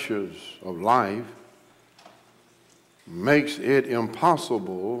and pressures of life makes it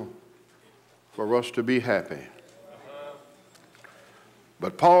impossible for us to be happy.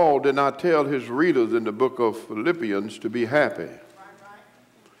 But Paul did not tell his readers in the book of Philippians to be happy.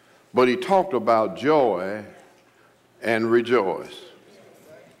 But he talked about joy and rejoice.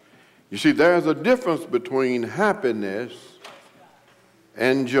 You see, there's a difference between happiness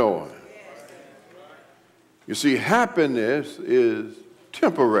and joy. You see, happiness is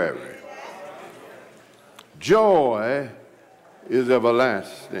temporary. Joy is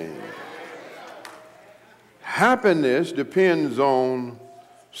everlasting. Happiness depends on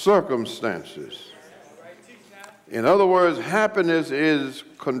circumstances. In other words, happiness is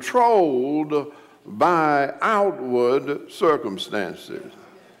controlled by outward circumstances.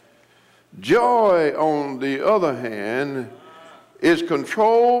 Joy, on the other hand, is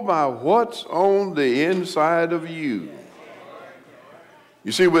controlled by what's on the inside of you.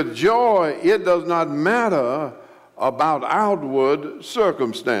 You see, with joy, it does not matter about outward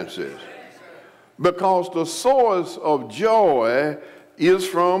circumstances, because the source of joy is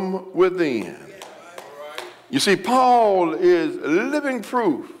from within. You see, Paul is living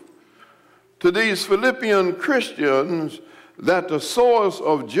proof to these Philippian Christians that the source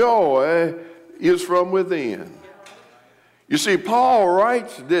of joy is from within. You see, Paul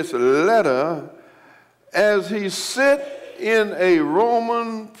writes this letter as he sits in a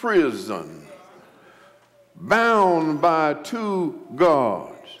Roman prison, bound by two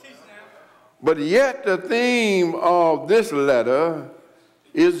guards. But yet the theme of this letter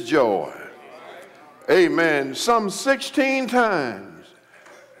is joy. Amen. Some 16 times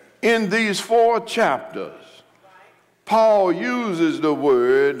in these 4 chapters, Paul uses the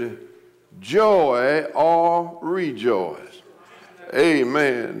word joy or rejoice.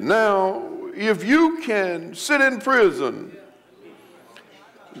 Amen. Now, if you can sit in prison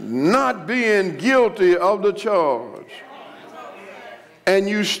not being guilty of the charge, and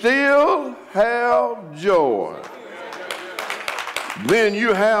you still have joy, then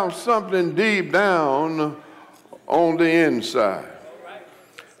you have something deep down on the inside.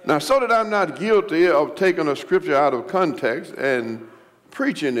 Now, so that I'm not guilty of taking a scripture out of context and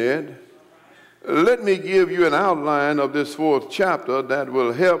preaching it, let me give you an outline of this 4th chapter that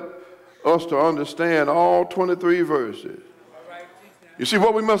will help us to understand all 23 verses. You see,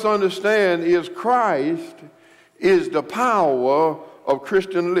 what we must understand is Christ is the power of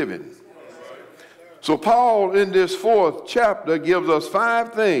Christian living. So Paul, in this 4th chapter, gives us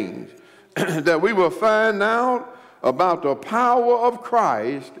 5 things that we will find out about the power of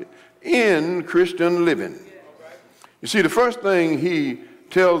Christ in Christian living. You see, the first thing he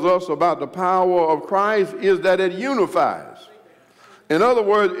tells us about the power of Christ is that it unifies. In other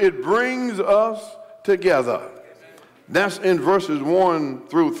words, it brings us together. That's in verses 1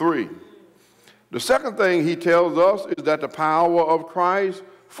 through 3. The second thing he tells us is that the power of Christ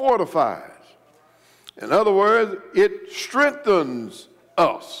fortifies. In other words, it strengthens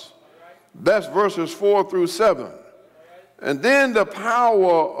us. That's verses 4 through 7. And then the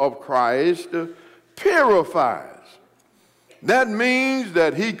power of Christ purifies. That means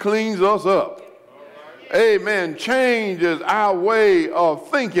that he cleans us up. Amen. Changes our way of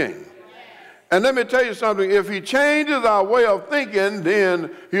thinking. And let me tell you something. If he changes our way of thinking,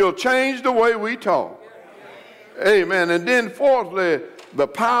 then he'll change the way we talk. Amen. And then fourthly, the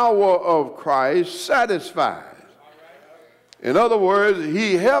power of Christ satisfies. In other words,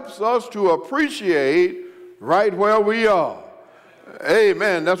 he helps us to appreciate right where we are.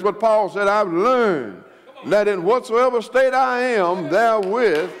 Amen. That's what Paul said. I've learned that in whatsoever state I am,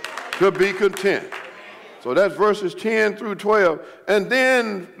 therewith to be content. So that's verses 10 through 12. And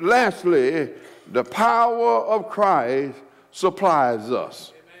then lastly, the power of Christ supplies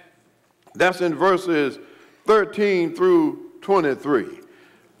us. That's in verses 13 through 23.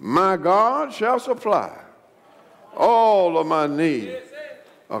 My God shall supply all of my needs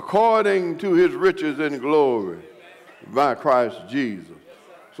according to his riches and glory by Christ Jesus.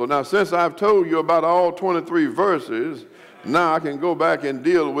 So now, since I've told you about all 23 verses, now I can go back and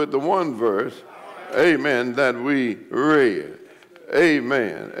deal with the one verse, amen, that we read.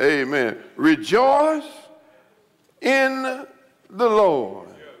 Amen, amen. Rejoice in the Lord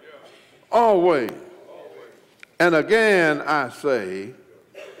always. And again I say,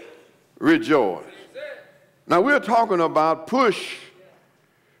 rejoice. Now we're talking about push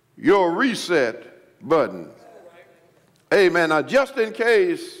your reset button. Amen. Now just in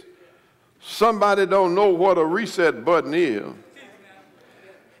case somebody don't know what a reset button is,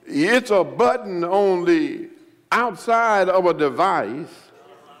 it's a button on the outside of a device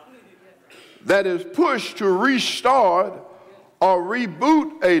that is pushed to restart or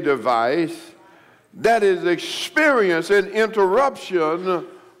reboot a device that is experiencing interruption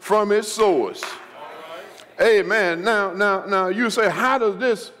from its source. Amen. Now you say, how does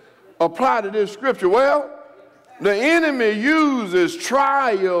this apply to this scripture? Well, the enemy uses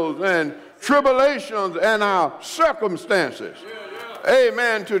trials and tribulations and our circumstances,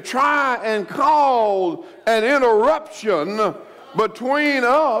 amen, to try and cause an interruption between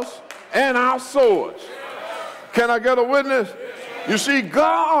us and our source. Can I get a witness? You see,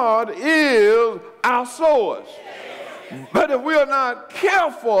 God is our source. But if we are not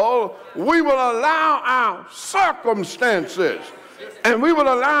careful, we will allow our circumstances and we will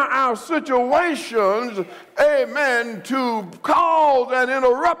allow our situations, amen, to cause an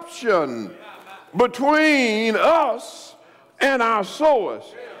interruption between us and our source.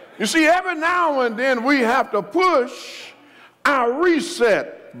 You see, every now and then we have to push our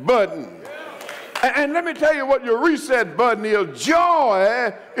reset button. And let me tell you what your reset button is.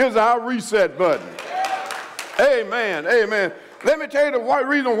 Joy is our reset button. Amen, amen. Let me tell you the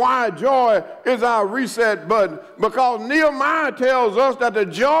reason why joy is our reset button. Because Nehemiah tells us that the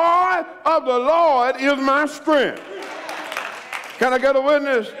joy of the Lord is my strength. Can I get a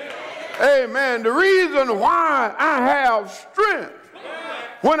witness? Amen. The reason why I have strength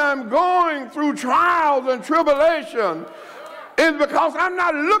when I'm going through trials and tribulation is because I'm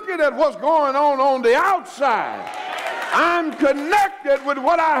not looking at what's going on the outside. I'm connected with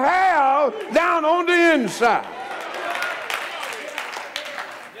what I have down on the inside.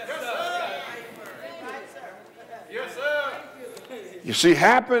 Yes, sir. You see,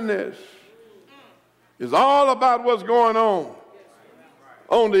 happiness is all about what's going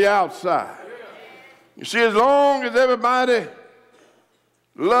on the outside. You see, as long as everybody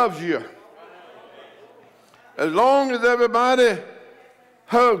loves you, as long as everybody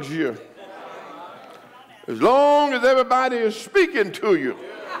hugs you, as long as everybody is speaking to you,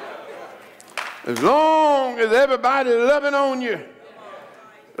 as long as everybody is loving on you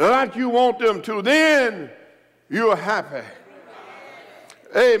like you want them to, then you're happy.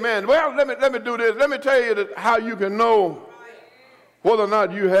 Amen. Well, let me do this. Let me tell you how you can know whether or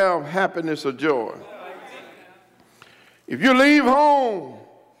not you have happiness or joy. If you leave home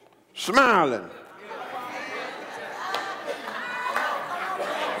smiling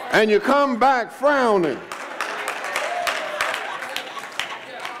and you come back frowning,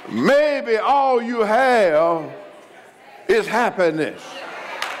 maybe all you have is happiness.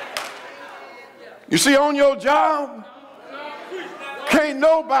 You see, on your job, can't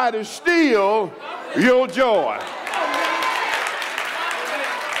nobody steal your joy.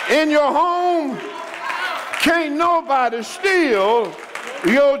 In your home, can't nobody steal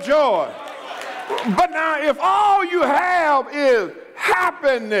your joy. But now, if all you have is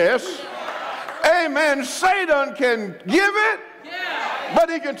happiness, amen, Satan can give it, but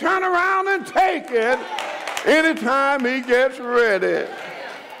he can turn around and take it anytime he gets ready.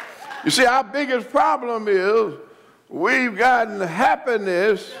 You see, our biggest problem is we've gotten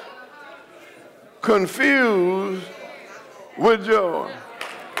happiness confused with joy.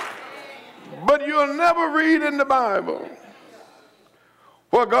 But you'll never read in the Bible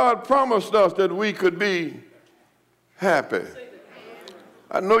where God promised us that we could be happy.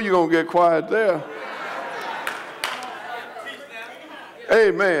 I know you're going to get quiet there.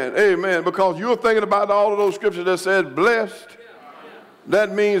 Amen, amen. Because you're thinking about all of those scriptures that said blessed.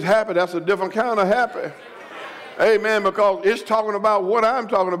 That means happy. That's a different kind of happy. Amen, because it's talking about what I'm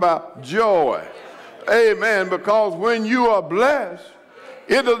talking about, joy. Amen, because when you are blessed,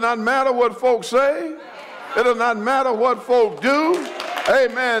 it does not matter what folks say. It does not matter what folks do.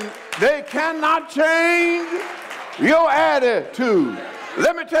 Amen, they cannot change your attitude.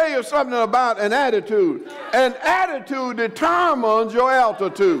 Let me tell you something about an attitude. An attitude determines your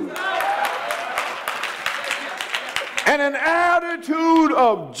altitude. And an attitude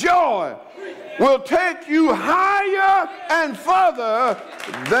of joy will take you higher and further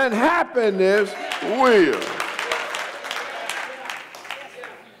than happiness will.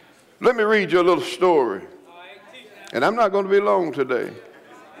 Let me read you a little story. And I'm not going to be long today.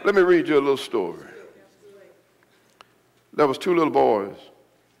 Let me read you a little story. There was two little boys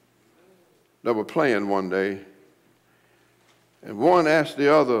that were playing one day. And one asked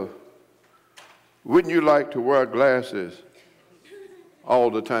the other, wouldn't you like to wear glasses all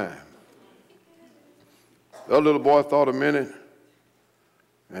the time? The other little boy thought a minute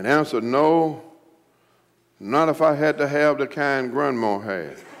and answered, no, not if I had to have the kind Grandma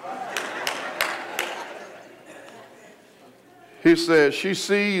had. He said, she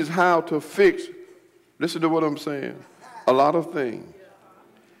sees how to fix, listen to what I'm saying, a lot of things.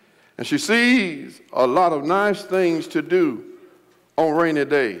 And she sees a lot of nice things to do on rainy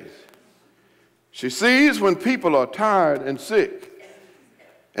days. She sees when people are tired and sick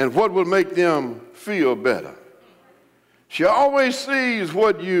and what will make them feel better. She always sees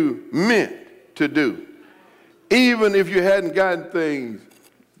what you meant to do, even if you hadn't gotten things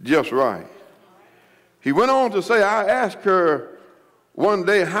just right. He went on to say, I asked her one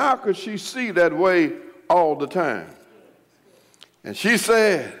day, how could she see that way all the time? And she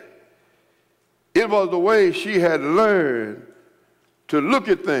said, it was the way she had learned to look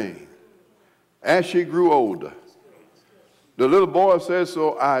at things as she grew older. The little boy said,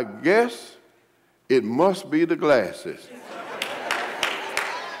 so I guess it must be the glasses.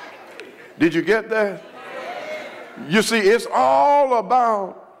 Did you get that? You see, it's all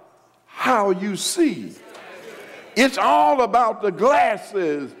about how you see. It's all about the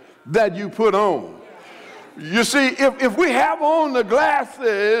glasses that you put on. You see, if we have on the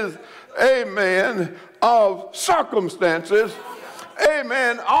glasses, amen, of circumstances,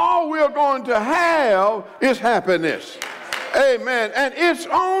 amen, all we're going to have is happiness. Amen. And it's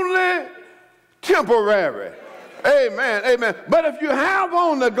only temporary. Amen. Amen. But if you have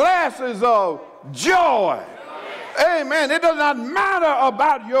on the glasses of joy, amen, it does not matter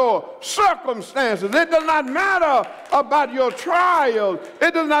about your circumstances. It does not matter about your trials.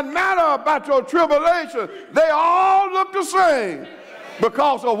 It does not matter about your tribulation. They all look the same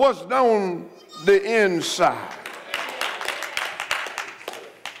because of what's on the inside.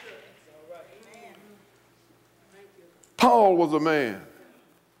 Paul was a man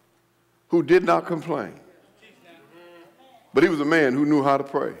who did not complain, but he was a man who knew how to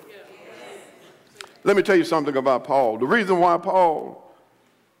pray. Let me tell you something about Paul. The reason why Paul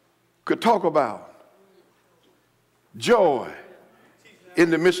could talk about joy in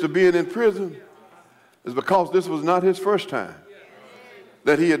the midst of being in prison is because this was not his first time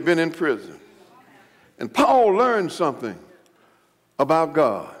that he had been in prison. And Paul learned something about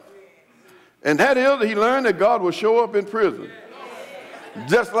God. And that is that he learned that God will show up in prison,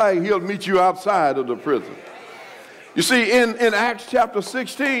 just like he'll meet you outside of the prison. You see, in Acts chapter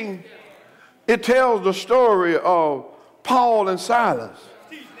 16, it tells the story of Paul and Silas,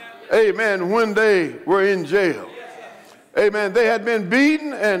 amen, when they were in jail. Amen, they had been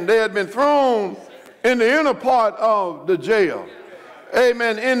beaten and they had been thrown in the inner part of the jail.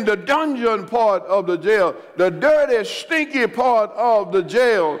 Amen, in the dungeon part of the jail, the dirty, stinky part of the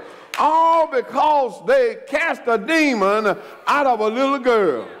jail, all because they cast a demon out of a little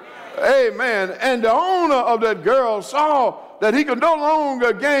girl. Amen. And the owner of that girl saw that he could no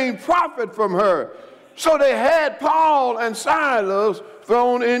longer gain profit from her. So they had Paul and Silas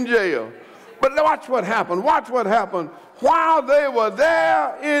thrown in jail. But watch what happened. Watch what happened while they were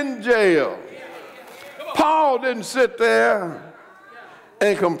there in jail. Paul didn't sit there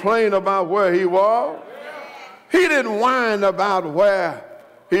and complain about where he was. He didn't whine about where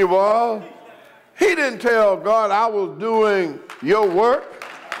he was. He didn't tell God, I was doing your work.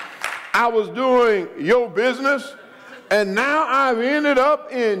 I was doing your business. And now I've ended up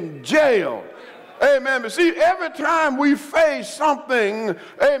in jail. Amen. But see, every time we face something,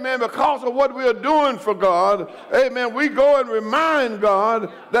 amen, because of what we are doing for God, amen, we go and remind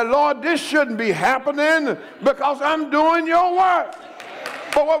God that, Lord, this shouldn't be happening because I'm doing your work.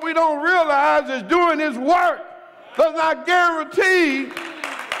 But what we don't realize is doing his work does not guarantee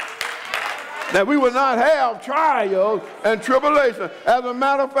that we will not have trials and tribulation. As a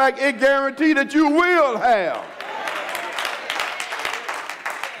matter of fact, it guarantees that you will have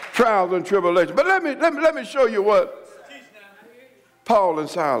trials and tribulation. But let me show you what Paul and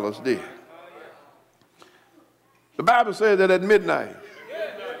Silas did. The Bible says that at midnight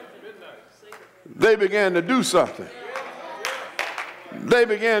they began to do something. They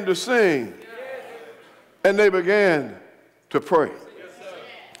began to sing and they began to pray.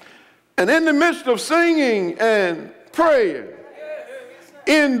 And in the midst of singing and praying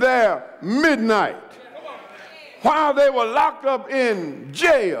in their midnight, while they were locked up in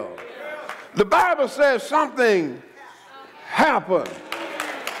jail, the Bible says something happened.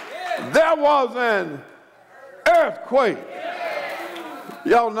 There was an earthquake.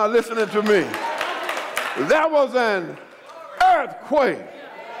 Y'all not listening to me. There was an earthquake.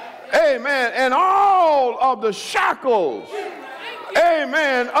 Amen. And all of the shackles,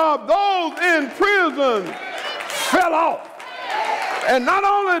 amen, of those in prison fell off. And not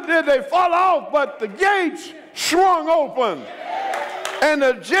only did they fall off, but the gates swung open. And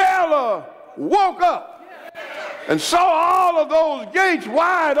the jailer woke up and saw all of those gates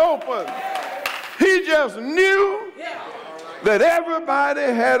wide open. He just knew that everybody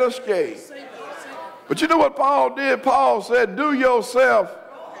had escaped. But you know what Paul did? Paul said, do yourself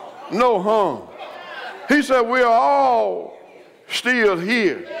no harm. He said, we're all still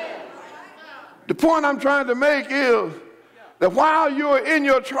here. The point I'm trying to make is that while you're in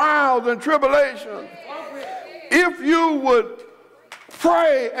your trials and tribulations, if you would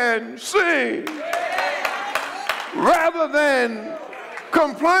pray and sing rather than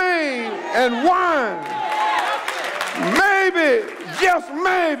complain and whine, maybe, just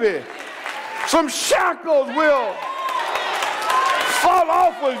maybe, some shackles will fall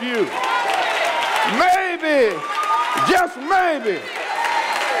off of you. Maybe, just maybe,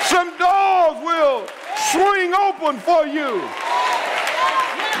 some doors will swing open for you.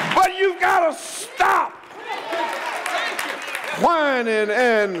 But you've got to stop whining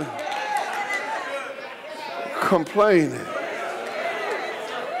and complaining.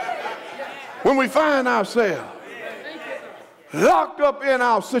 When we find ourselves locked up in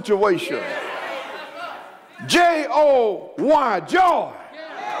our situation, J-O-Y, joy,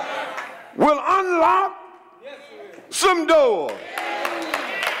 will unlock some doors.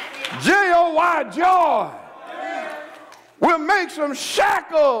 J-O-Y, joy, will make some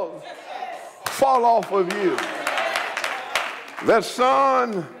shackles fall off of you. That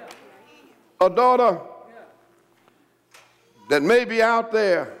son or daughter that may be out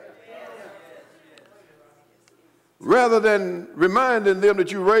there, rather than reminding them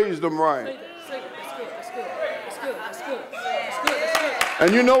that you raised them right.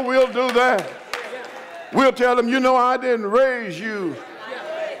 And you know we'll do that. We'll tell them, you know, I didn't raise you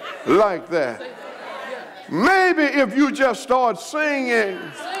like that. Maybe if you just start singing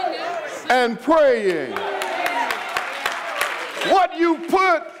and praying, what you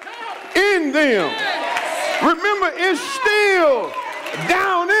put in them, remember, it's still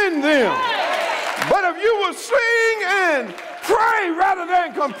down in them. But if you will sing and pray rather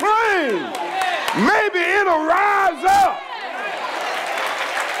than complain, maybe it'll rise up.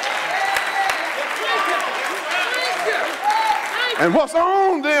 And what's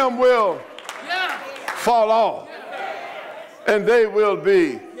on them will fall off. And they will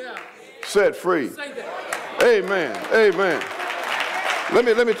be set free. Amen. Amen.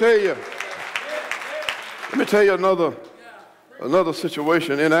 Let me tell you. Let me tell you another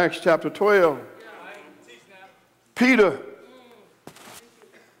situation in Acts chapter 12. Peter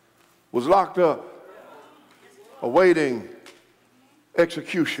was locked up, awaiting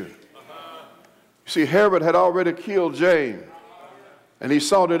execution. You see, Herod had already killed James, and he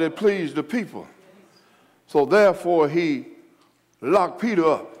saw that it pleased the people. So therefore, he locked Peter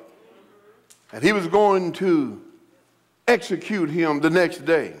up, and he was going to execute him the next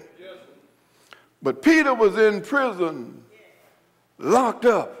day. But Peter was in prison, locked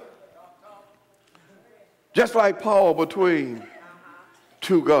up, just like Paul, between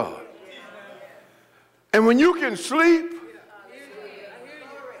two gods. And when you can sleep,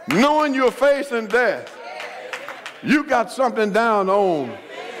 knowing you're facing death, you got something down on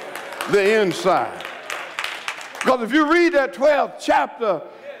the inside. Because if you read that 12th chapter,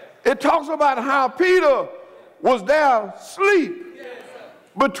 it talks about how Peter was there asleep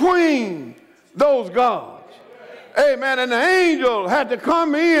between those gods. Amen. And the angel had to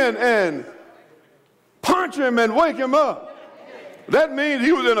come in and punch him and wake him up. That means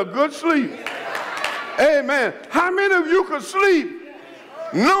he was in a good sleep. Amen. How many of you could sleep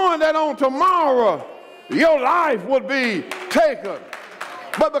knowing that on tomorrow your life would be taken?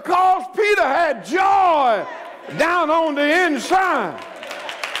 But because Peter had joy down on the inside,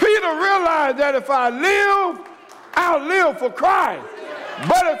 Peter realized that if I live, I'll live for Christ.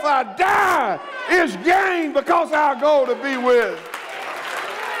 But if I die, it's gain because I'll go to be with.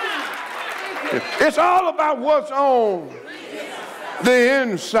 It's all about what's on the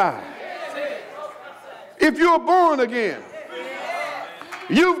inside. If you're born again,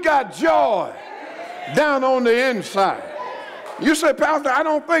 you've got joy down on the inside. You say, Pastor, I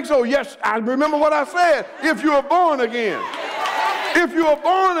don't think so. Yes, I remember what I said. If you are born again, if you are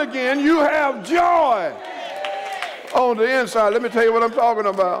born again, you have joy on the inside. Let me tell you what I'm talking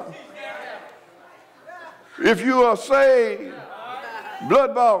about. If you are saved,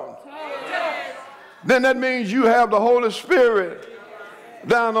 blood-bought, then that means you have the Holy Spirit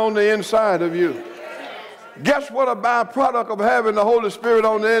down on the inside of you. Guess what a byproduct of having the Holy Spirit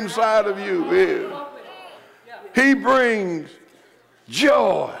on the inside of you is? He brings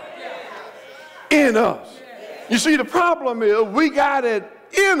joy in us. You see, the problem is we got it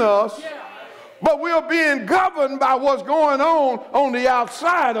in us, but we're being governed by what's going on the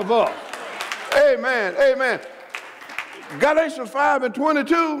outside of us. Amen. Amen. Galatians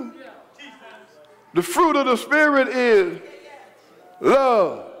 5:22. The fruit of the Spirit is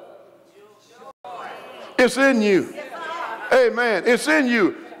love. It's in you. Amen. It's in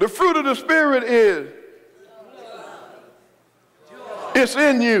you. The fruit of the Spirit is. It's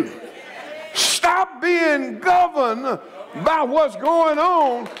in you. Stop being governed by what's going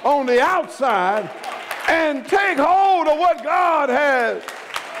on the outside and take hold of what God has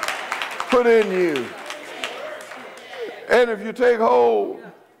put in you. And if you take hold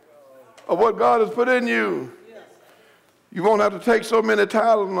of what God has put in you, you won't have to take so many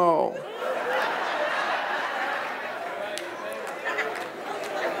Tylenol.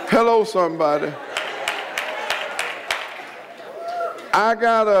 Hello, somebody. I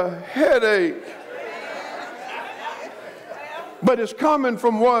got a headache, but it's coming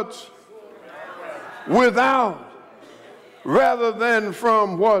from what's without rather than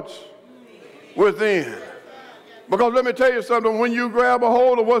from what's within. Because let me tell you something, when you grab a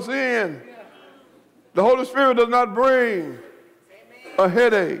hold of what's in, the Holy Spirit does not bring a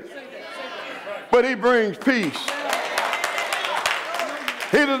headache, but he brings peace.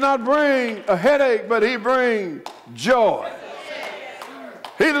 He does not bring a headache, but he brings joy.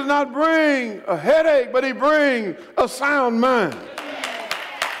 He does not bring a headache, but he brings a sound mind.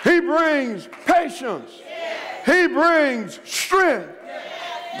 He brings patience. He brings strength.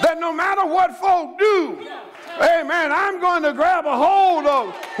 That no matter what folk do, amen, I'm going to grab a hold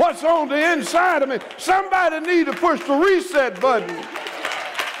of what's on the inside of me. Somebody need to push the reset button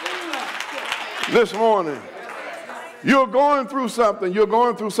this morning. You're going through something. You're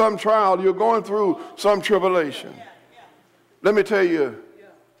going through some trial. You're going through some tribulation. Let me tell you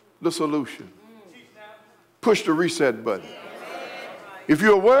the solution. Push the reset button. If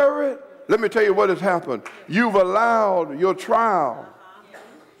you're worried, let me tell you what has happened. You've allowed your trial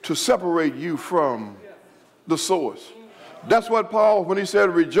to separate you from the source. That's what Paul, when he said,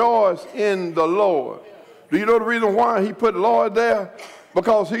 rejoice in the Lord. Do you know the reason why he put Lord there?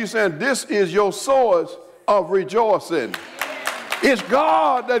 Because he said, this is your source of rejoicing. It's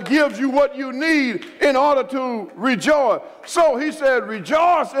God that gives you what you need in order to rejoice. So he said,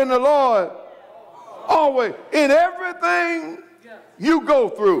 rejoice in the Lord always. In everything you go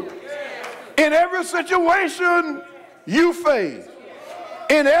through, in every situation you face,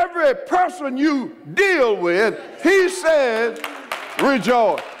 in every person you deal with, he says,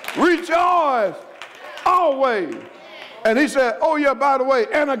 rejoice. Rejoice always. And he said, oh yeah, by the way,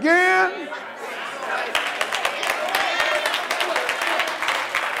 and again,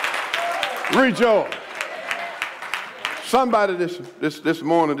 rejoice. Somebody this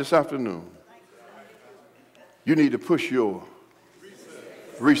morning, this afternoon, you need to push your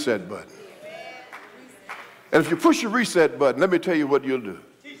reset button. And if you push your reset button, let me tell you what you'll do.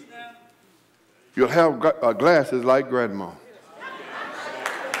 You'll have glasses like grandma.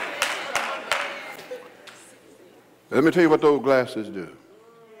 Let me tell you what those glasses do.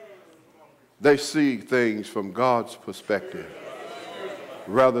 They see things from God's perspective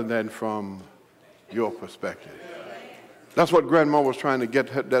rather than from your perspective. That's what grandma was trying to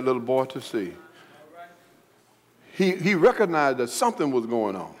get that little boy to see. He recognized that something was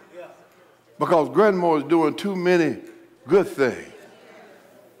going on because grandma was doing too many good things.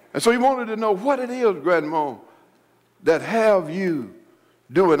 And so he wanted to know what it is, Grandma, that have you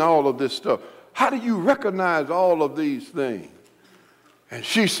doing all of this stuff. How do you recognize all of these things? And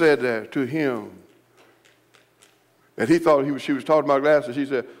she said that to him. And he thought she was talking about glasses. She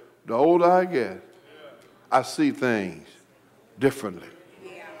said, the older I get, I see things differently.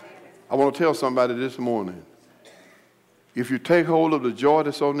 I want to tell somebody this morning, if you take hold of the joy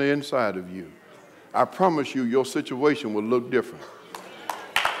that's on the inside of you, I promise you your situation will look different.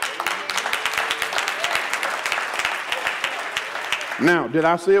 Now, did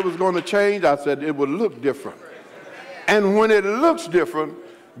I say it was going to change? I said it would look different. And when it looks different,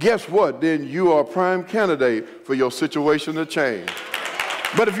 guess what? Then you are a prime candidate for your situation to change.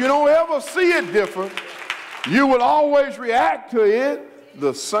 But if you don't ever see it different, you will always react to it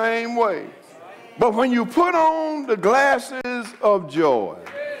the same way. But when you put on the glasses of joy,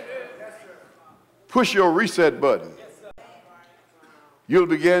 push your reset button, you'll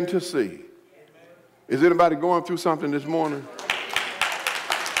begin to see. Is anybody going through something this morning?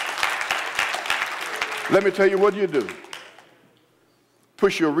 Let me tell you what you do.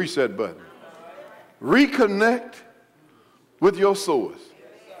 Push your reset button. Reconnect with your source,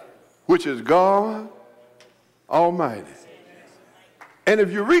 which is God Almighty. And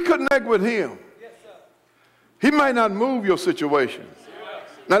if you reconnect with him, he might not move your situation.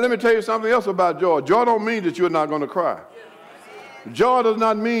 Now let me tell you something else about joy. Joy don't mean that you're not going to cry. Joy does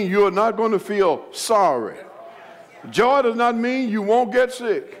not mean you're not going to feel sorry. Joy does not mean you won't get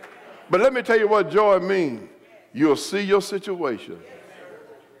sick. But let me tell you what joy means. You'll see your situation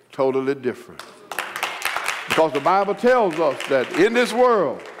totally different. Because the Bible tells us that in this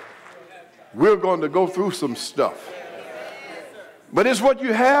world, we're going to go through some stuff. But it's what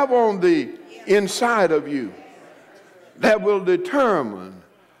you have on the inside of you that will determine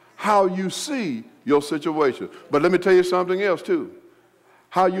how you see your situation. But let me tell you something else too.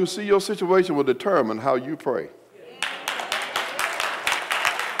 How you see your situation will determine how you pray.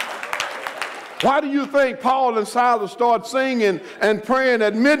 Why do you think Paul and Silas started singing and praying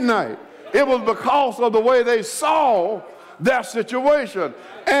at midnight? It was because of the way they saw their situation.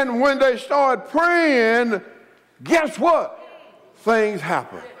 And when they started praying, guess what? Things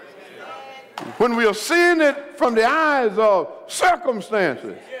happen. When we are seeing it from the eyes of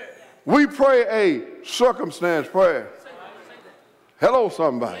circumstances, we pray a circumstance prayer. Hello,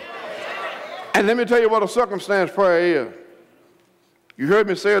 somebody. And let me tell you what a circumstance prayer is. You heard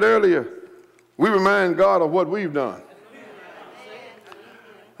me say it earlier. We remind God of what we've done.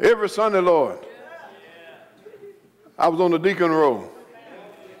 Every Sunday, Lord, I was on the deacon row.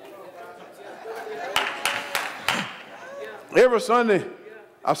 Every Sunday,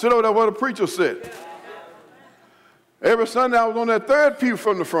 I sit over there where the preacher sit. Every Sunday, I was on that third pew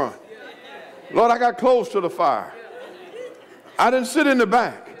from the front. Lord, I got close to the fire. I didn't sit in the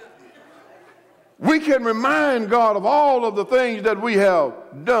back. We can remind God of all of the things that we have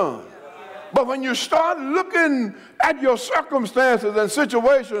done. But when you start looking at your circumstances and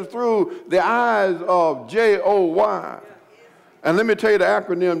situations through the eyes of J-O-Y, and let me tell you the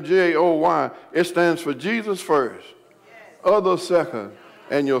acronym J-O-Y, it stands for Jesus first, others second,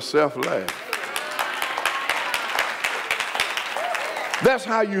 and yourself last. That's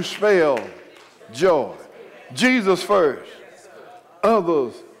how you spell joy. Jesus first,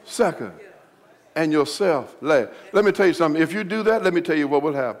 others second, and yourself last. Let me tell you something. If you do that, let me tell you what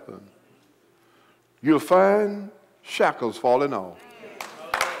will happen. You'll find shackles falling off,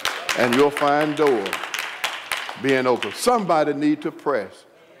 and you'll find doors being opened. Somebody need to press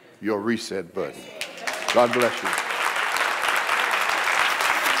your reset button. God bless you.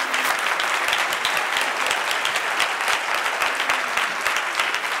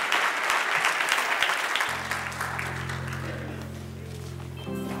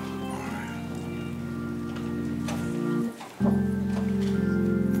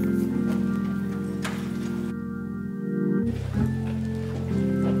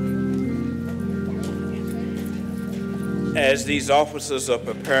 As these officers are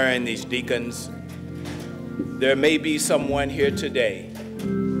preparing these deacons, there may be someone here today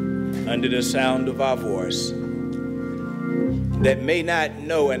under the sound of our voice that may not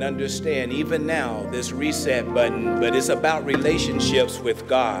know and understand even now this reset button, but it's about relationships with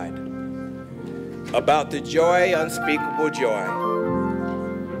God, about the joy, unspeakable joy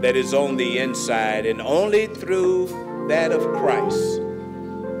that is on the inside, and only through that of Christ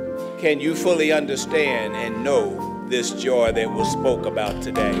can you fully understand and know this joy that was spoke about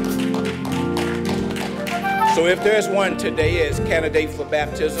today. So if there's one today as candidate for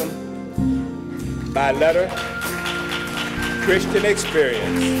baptism by letter, Christian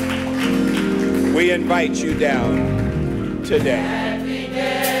experience, we invite you down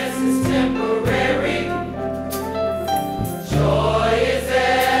today.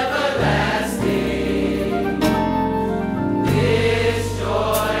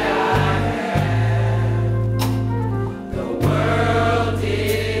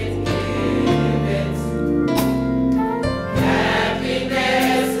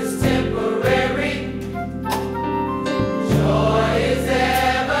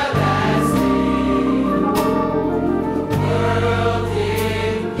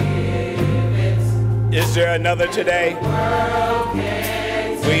 another today?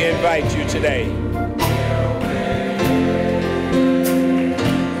 We invite you today.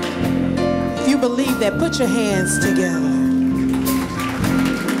 If you believe that, put your hands together.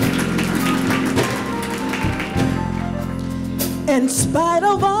 In spite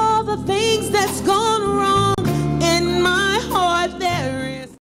of all the things that's gone wrong in my heart, there is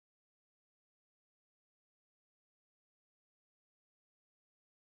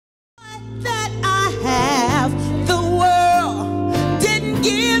that I have. The world didn't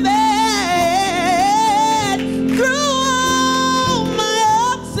give it. Through all my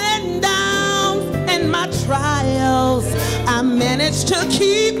ups and downs and my trials, I managed to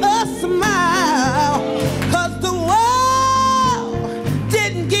keep a smile. 'Cause the world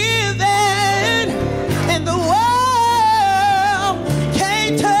didn't give in, and the world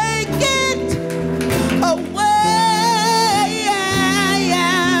can't take it away.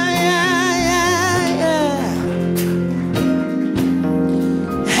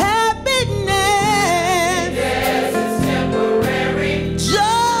 Happiness is temporary.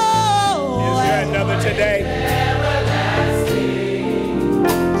 Joy Is there another today?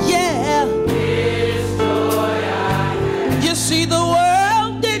 yeah. You see, the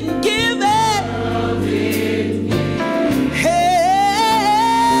world didn't give it.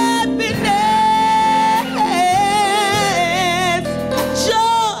 Happiness,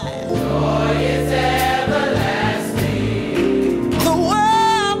 joy. Joy is everlasting. The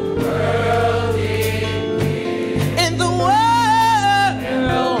world and the world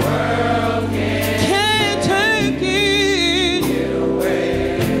can't take it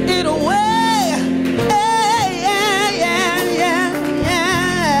away.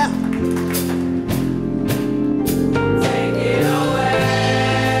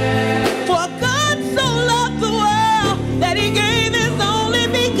 For God so loved the world that he gave his only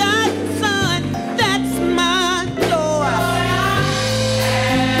begotten Son. That's my joy.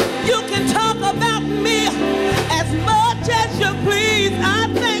 You can talk about me as much as you please. I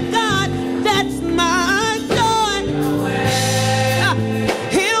thank God that's my joy.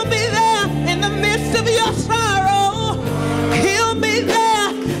 He'll be there in the midst of your sorrow. He'll be there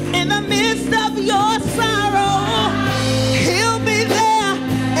in the midst of your sorrow. He'll be there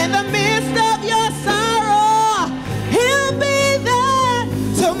in the midst of your sorrow. He'll be there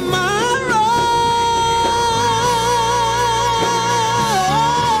tomorrow.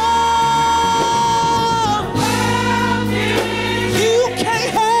 You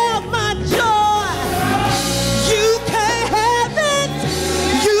can't have my joy. You can't have it.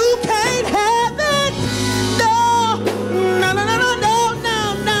 You can't have it. No, no, no, no, no, no,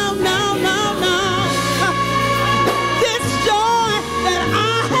 no, no, no, no. This joy that I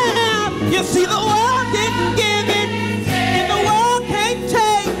have, you see, the world didn't give it, and the world can't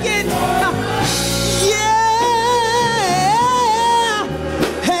take it. Yeah,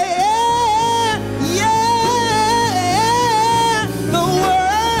 hey, yeah, the world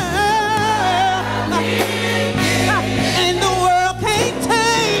and the world can't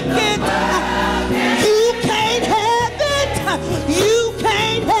take it. You can't have it. You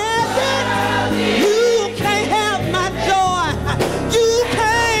can't have it. You can't have my joy. You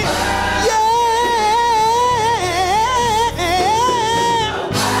can't.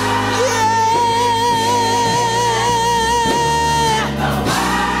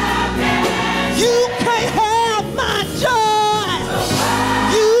 You can't have my joy.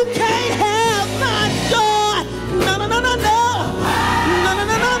 You can't have my joy. No, no, no, no, no. No, no,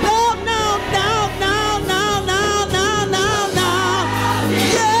 no, no, no, no, no, no, no, no, no, no, no.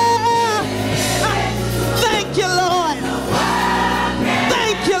 Yeah. Thank you, Lord.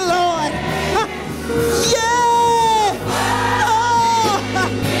 Thank you, Lord. Yeah. Oh,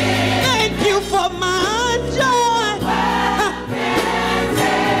 thank you for my joy.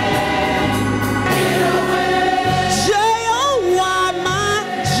 J-O-Y, my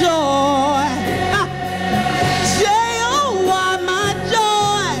joy. J-O-Y, my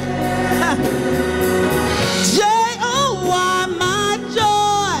joy. J-O-Y, my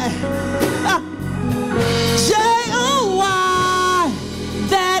joy. J-O-Y,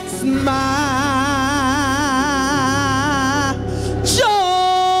 that's my joy.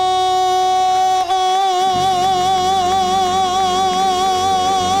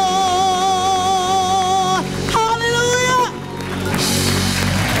 Hallelujah.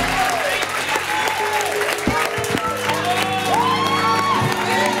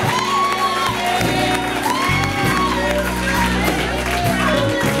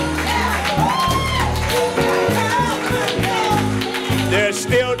 There's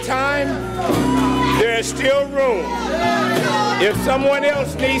still time. There's still room. If someone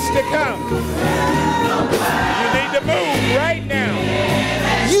else needs to come, You need to move right now.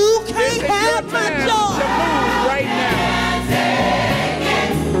 You can't have my To joy. move right now.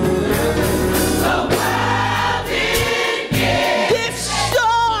 This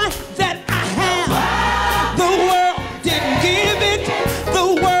joy that I have, the world didn't give it. The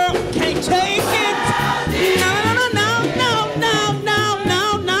world can't take it. No, no, no, no, no, no, no,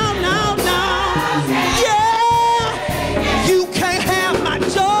 no, no, no. Yeah, you can't have my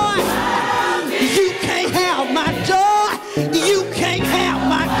joy. You can't have my joy. You can't have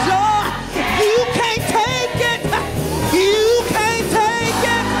my joy. You can't take it. You can't take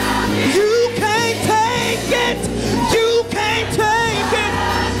it. You can't take it. You can't take it.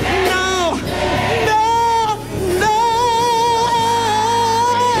 No, no, no.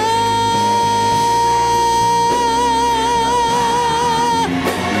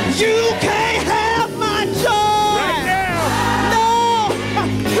 You can't have my joy. Right now. No.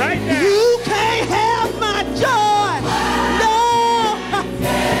 Right now. You can't have my joy. No.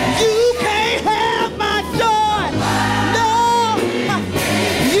 You can't have my joy. No.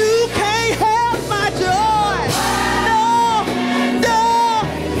 You can't have my joy. No. No.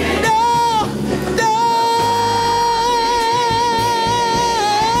 No.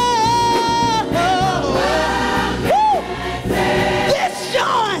 No. Woo. This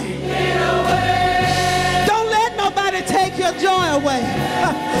joy. Don't let nobody take your joy away.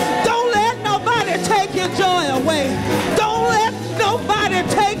 Don't let nobody take your joy away. Don't let nobody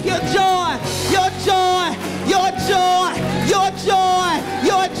take your joy. Your joy. Your joy. Your joy.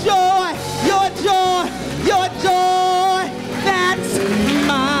 Your joy. Your joy. Your joy. That's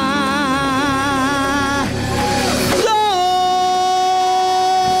my joy.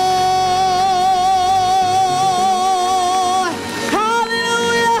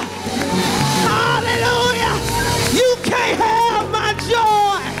 Hallelujah. Hallelujah. You can't have my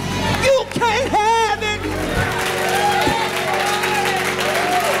joy. You can't have it.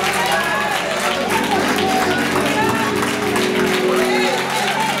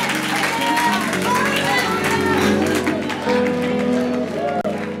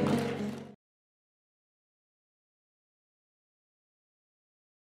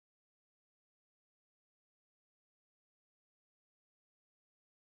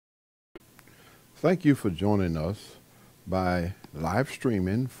 Thank you for joining us by live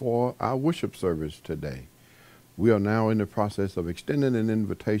streaming for our worship service today. We are now in the process of extending an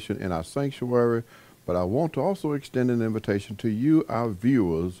invitation in our sanctuary, but I want to also extend an invitation to you, our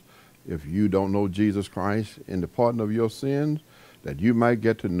viewers, if you don't know Jesus Christ in the pardon of your sins, that you might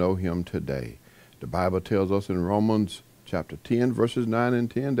get to know him today. The Bible tells us in Romans chapter 10, verses 9 and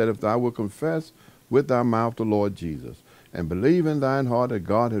 10, that if thou wilt confess with thy mouth the Lord Jesus, and believe in thine heart that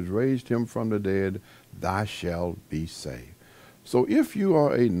God has raised him from the dead, thou shalt be saved. So if you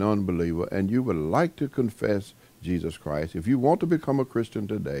are a non-believer and you would like to confess Jesus Christ, if you want to become a Christian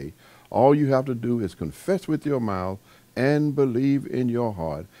today, all you have to do is confess with your mouth and believe in your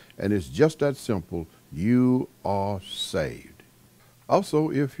heart. And it's just that simple. You are saved. Also,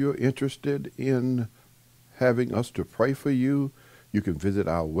 if you're interested in having us to pray for you, you can visit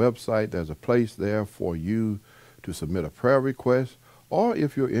our website. There's a place there for you to submit a prayer request, or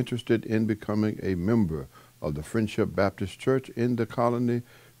if you're interested in becoming a member of the Friendship Baptist Church in the colony,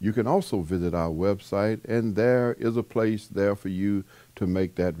 you can also visit our website, and there is a place there for you to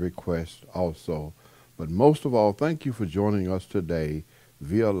make that request also. But most of all, thank you for joining us today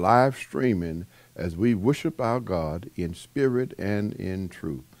via live streaming as we worship our God in spirit and in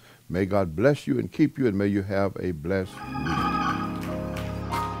truth. May God bless you and keep you, and may you have a blessed week.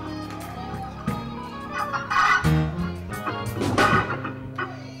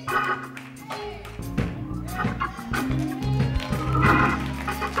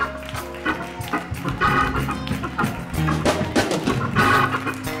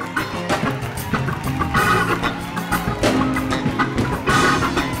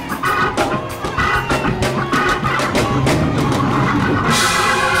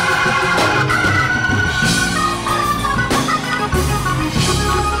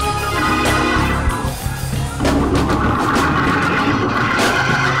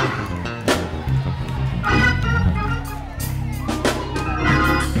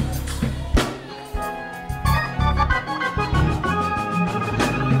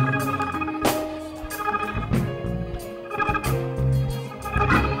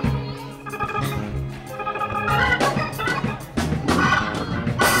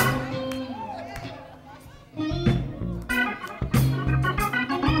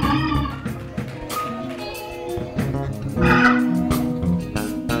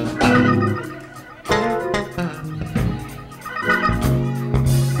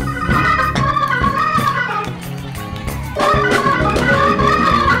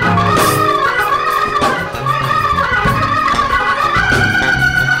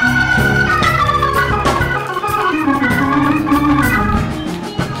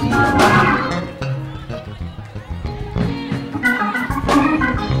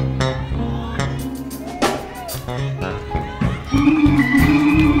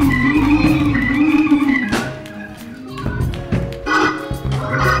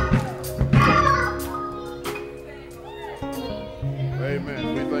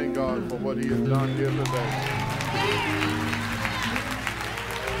 Amen. We thank God for what he has done here today.